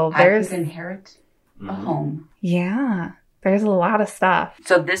 So I there's, could inherit a home. yeah, there's a lot of stuff.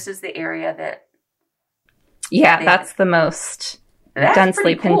 So this is the area that... Yeah, They- that's the most That's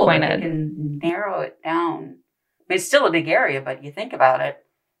densely pretty cool that pinpointed. they can narrow it down. I mean, it's still a big area, but you think about it,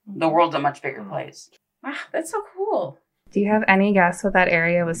 the world's a much bigger place. Wow, that's so cool. Do you have any guess what that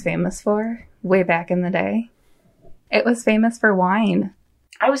area was famous for way back in the day? It was famous for wine.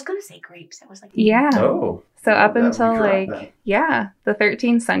 I was going to say grapes. I was like, Yeah. Oh. So up That would until be correct like, then. yeah, the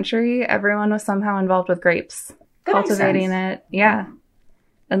 13th century, everyone was somehow involved with grapes, That makes cultivating sense. it. Yeah.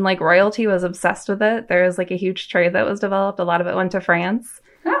 And like royalty was obsessed with it. There was like a huge trade that was developed. A lot of it went to France.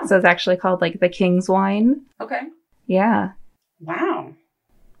 Oh, So it's actually called like the King's wine. okay. Yeah. Wow.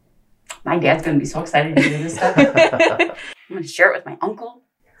 My dad's going to be so excited to hear this stuff. I'm going to share it with my uncle.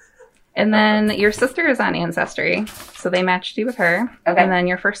 And then your sister is on Ancestry. So they matched you with her. Okay. And then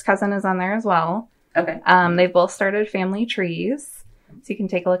your first cousin is on there as well. Okay. They've both started family trees. So you can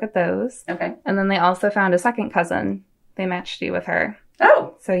take a look at those. Okay. And then they also found a second cousin. They matched you with her.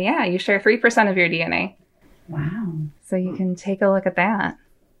 Oh, So yeah, you share 3% of your DNA. wow. So you can take a look at that.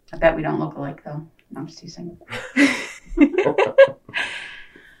 I bet we don't look alike, though. No, I'm just teasing.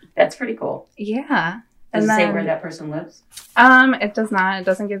 That's pretty cool. Yeah. Does And it say then- where that person lives? It does not. It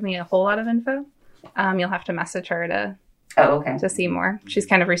doesn't give me a whole lot of info. You'll have to message her Oh, okay. to see more. She's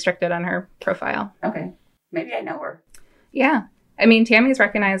kind of restricted on her profile. Okay. Maybe I know her. Yeah. I mean, Tammy's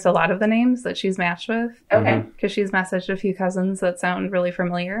recognized a lot of the names that she's matched with Okay. because she's messaged a few cousins that sound really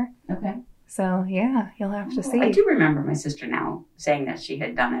familiar. Okay. So yeah, you'll have to see. I do remember my sister now saying that she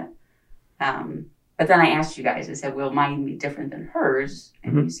had done it. But then I asked you guys, I said, will mine be different than hers?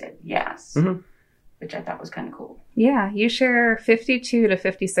 And you said yes, which I thought was kind of cool. Yeah, you share 52 to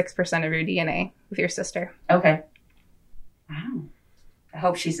 56% of your DNA with your sister. Okay. Wow. I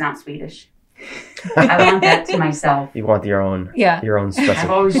hope she's not Swedish. I want that to myself. You want your own Yeah. I've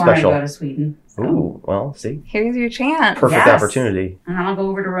always wanted to go to Sweden. So. Ooh, well, see, Here's your chance. perfect Yes. opportunity. And I'll go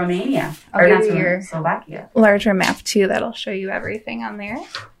over to Romania. I'll or give not you to your- Slovakia. Larger map too that'll show you everything on there.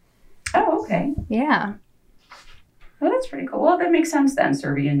 Oh, okay. Yeah. Well, that's pretty cool. Well, that makes sense then.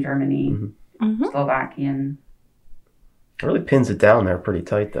 Serbian, Germany, Mm-hmm. Slovakian. It really pins it down there pretty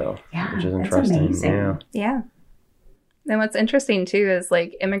tight, though, Yeah, which is that's interesting. amazing. Yeah. Yeah. And what's interesting too is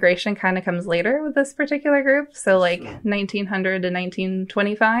like immigration kind of comes later with this particular group. So like 1900 to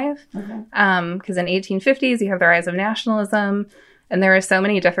 1925. Because in 1850s you have the rise of nationalism, and there are so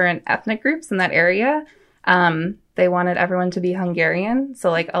many different ethnic groups in that area. They wanted everyone to be Hungarian, so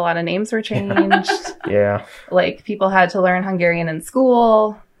like a lot of names were changed. Yeah. Like people had to learn Hungarian in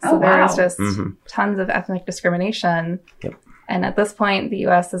school. So Oh, there was wow. just tons of ethnic discrimination. Yep. And at this point, the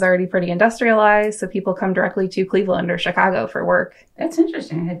U.S. is already pretty industrialized, so people come directly to Cleveland or Chicago for work. That's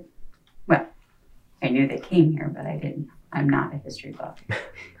interesting. I knew they came here, but I'm not a history buff.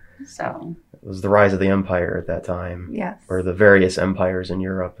 So It was the rise of the empire at that time. Yes. Or the various empires in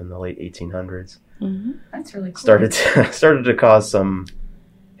Europe in the late 1800s. Mm-hmm. that's really cool. Started to cause some,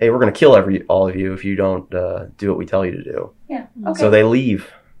 hey, we're going to kill all of you if you don't do what we tell you to do. Yeah. Okay. So they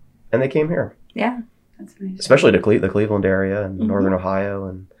leave, and they came here, Yeah. That's amazing. especially to the Cleveland area and northern Ohio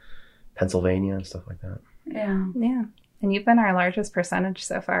and Pennsylvania and stuff like that. Yeah. Yeah. And you've been our largest percentage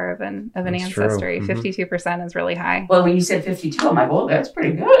so far of an That's ancestry. true. 52% is really high. Well, when you said 52, I'm like, well, that's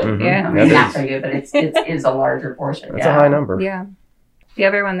pretty good. Mhm. Yeah. I mean, That not is- very good, but it is a larger portion. That's a high number. Yeah. The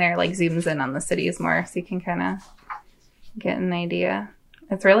other one there like zooms in on the cities more, so you can kind of get an idea.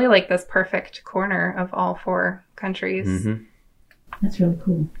 It's really like this perfect corner of all 4 countries. Mm-hmm. That's really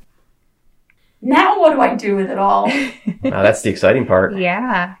cool. Now what do I do with it all? Now that's the exciting part.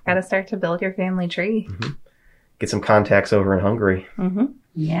 Yeah. Got to start to build your family tree. Get some contacts over in Hungary. Mm-hmm.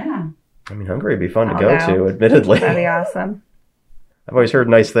 Yeah. I mean, Hungary would be fun to I'll go go. to, admittedly. That'd be awesome. I've always heard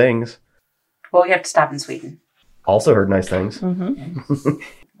nice things. Well, we have to stop in Sweden. Also heard nice things. Mm-hmm.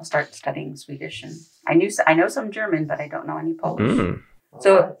 I'll start studying Swedish, and I know some German, but I don't know any Polish. Mm.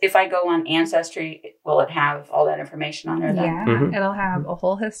 So if I go on Ancestry, will it have all that information on there then? Yeah, Mhm. it'll have a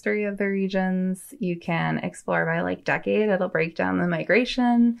whole history of the regions. You can explore by like decade. It'll break down the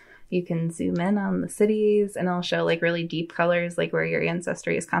migration. You can zoom in on the cities, and it'll show like really deep colors, like where your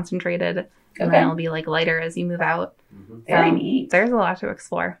ancestry is concentrated. And then Okay. it'll be like lighter as you move out. Very So, neat. There's a lot to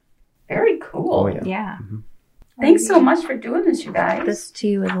explore. Very cool. Oh, yeah. Yeah. Thanks so much for doing this, you guys. This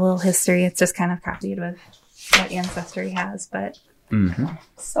too is a little history. It's just kind of copied with what Ancestry has, but Mm-hmm.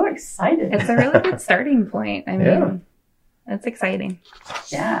 So excited. it's a really good starting point. I mean, Yeah. it's exciting.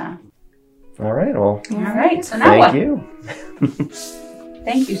 Yeah. All right. Well, All right. So now thank what? you.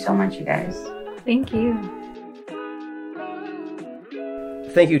 Thank you so much, you guys. Thank you.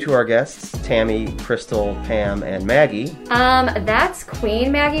 Thank you to our guests, Tammy, Crystal, Pam, and Maggie. That's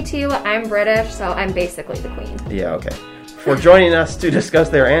Queen Maggie too. I'm British, so I'm basically the queen. Yeah, okay. For joining us to discuss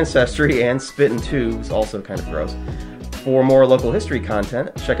their ancestry and spit in tubes, also kind of gross. For more local history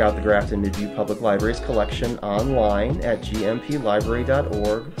content, check out the Grafton Midview Public Library's collection online at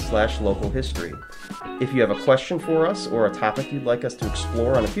gmplibrary.org/localhistory. If you have a question for us or a topic you'd like us to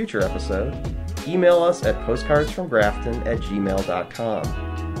explore on a future episode, email us at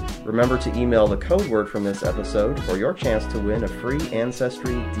postcardsfromgrafton@gmail.com. Remember to email the code word from this episode for your chance to win a free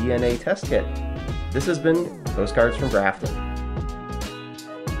Ancestry DNA test kit. This has been Postcards from Grafton.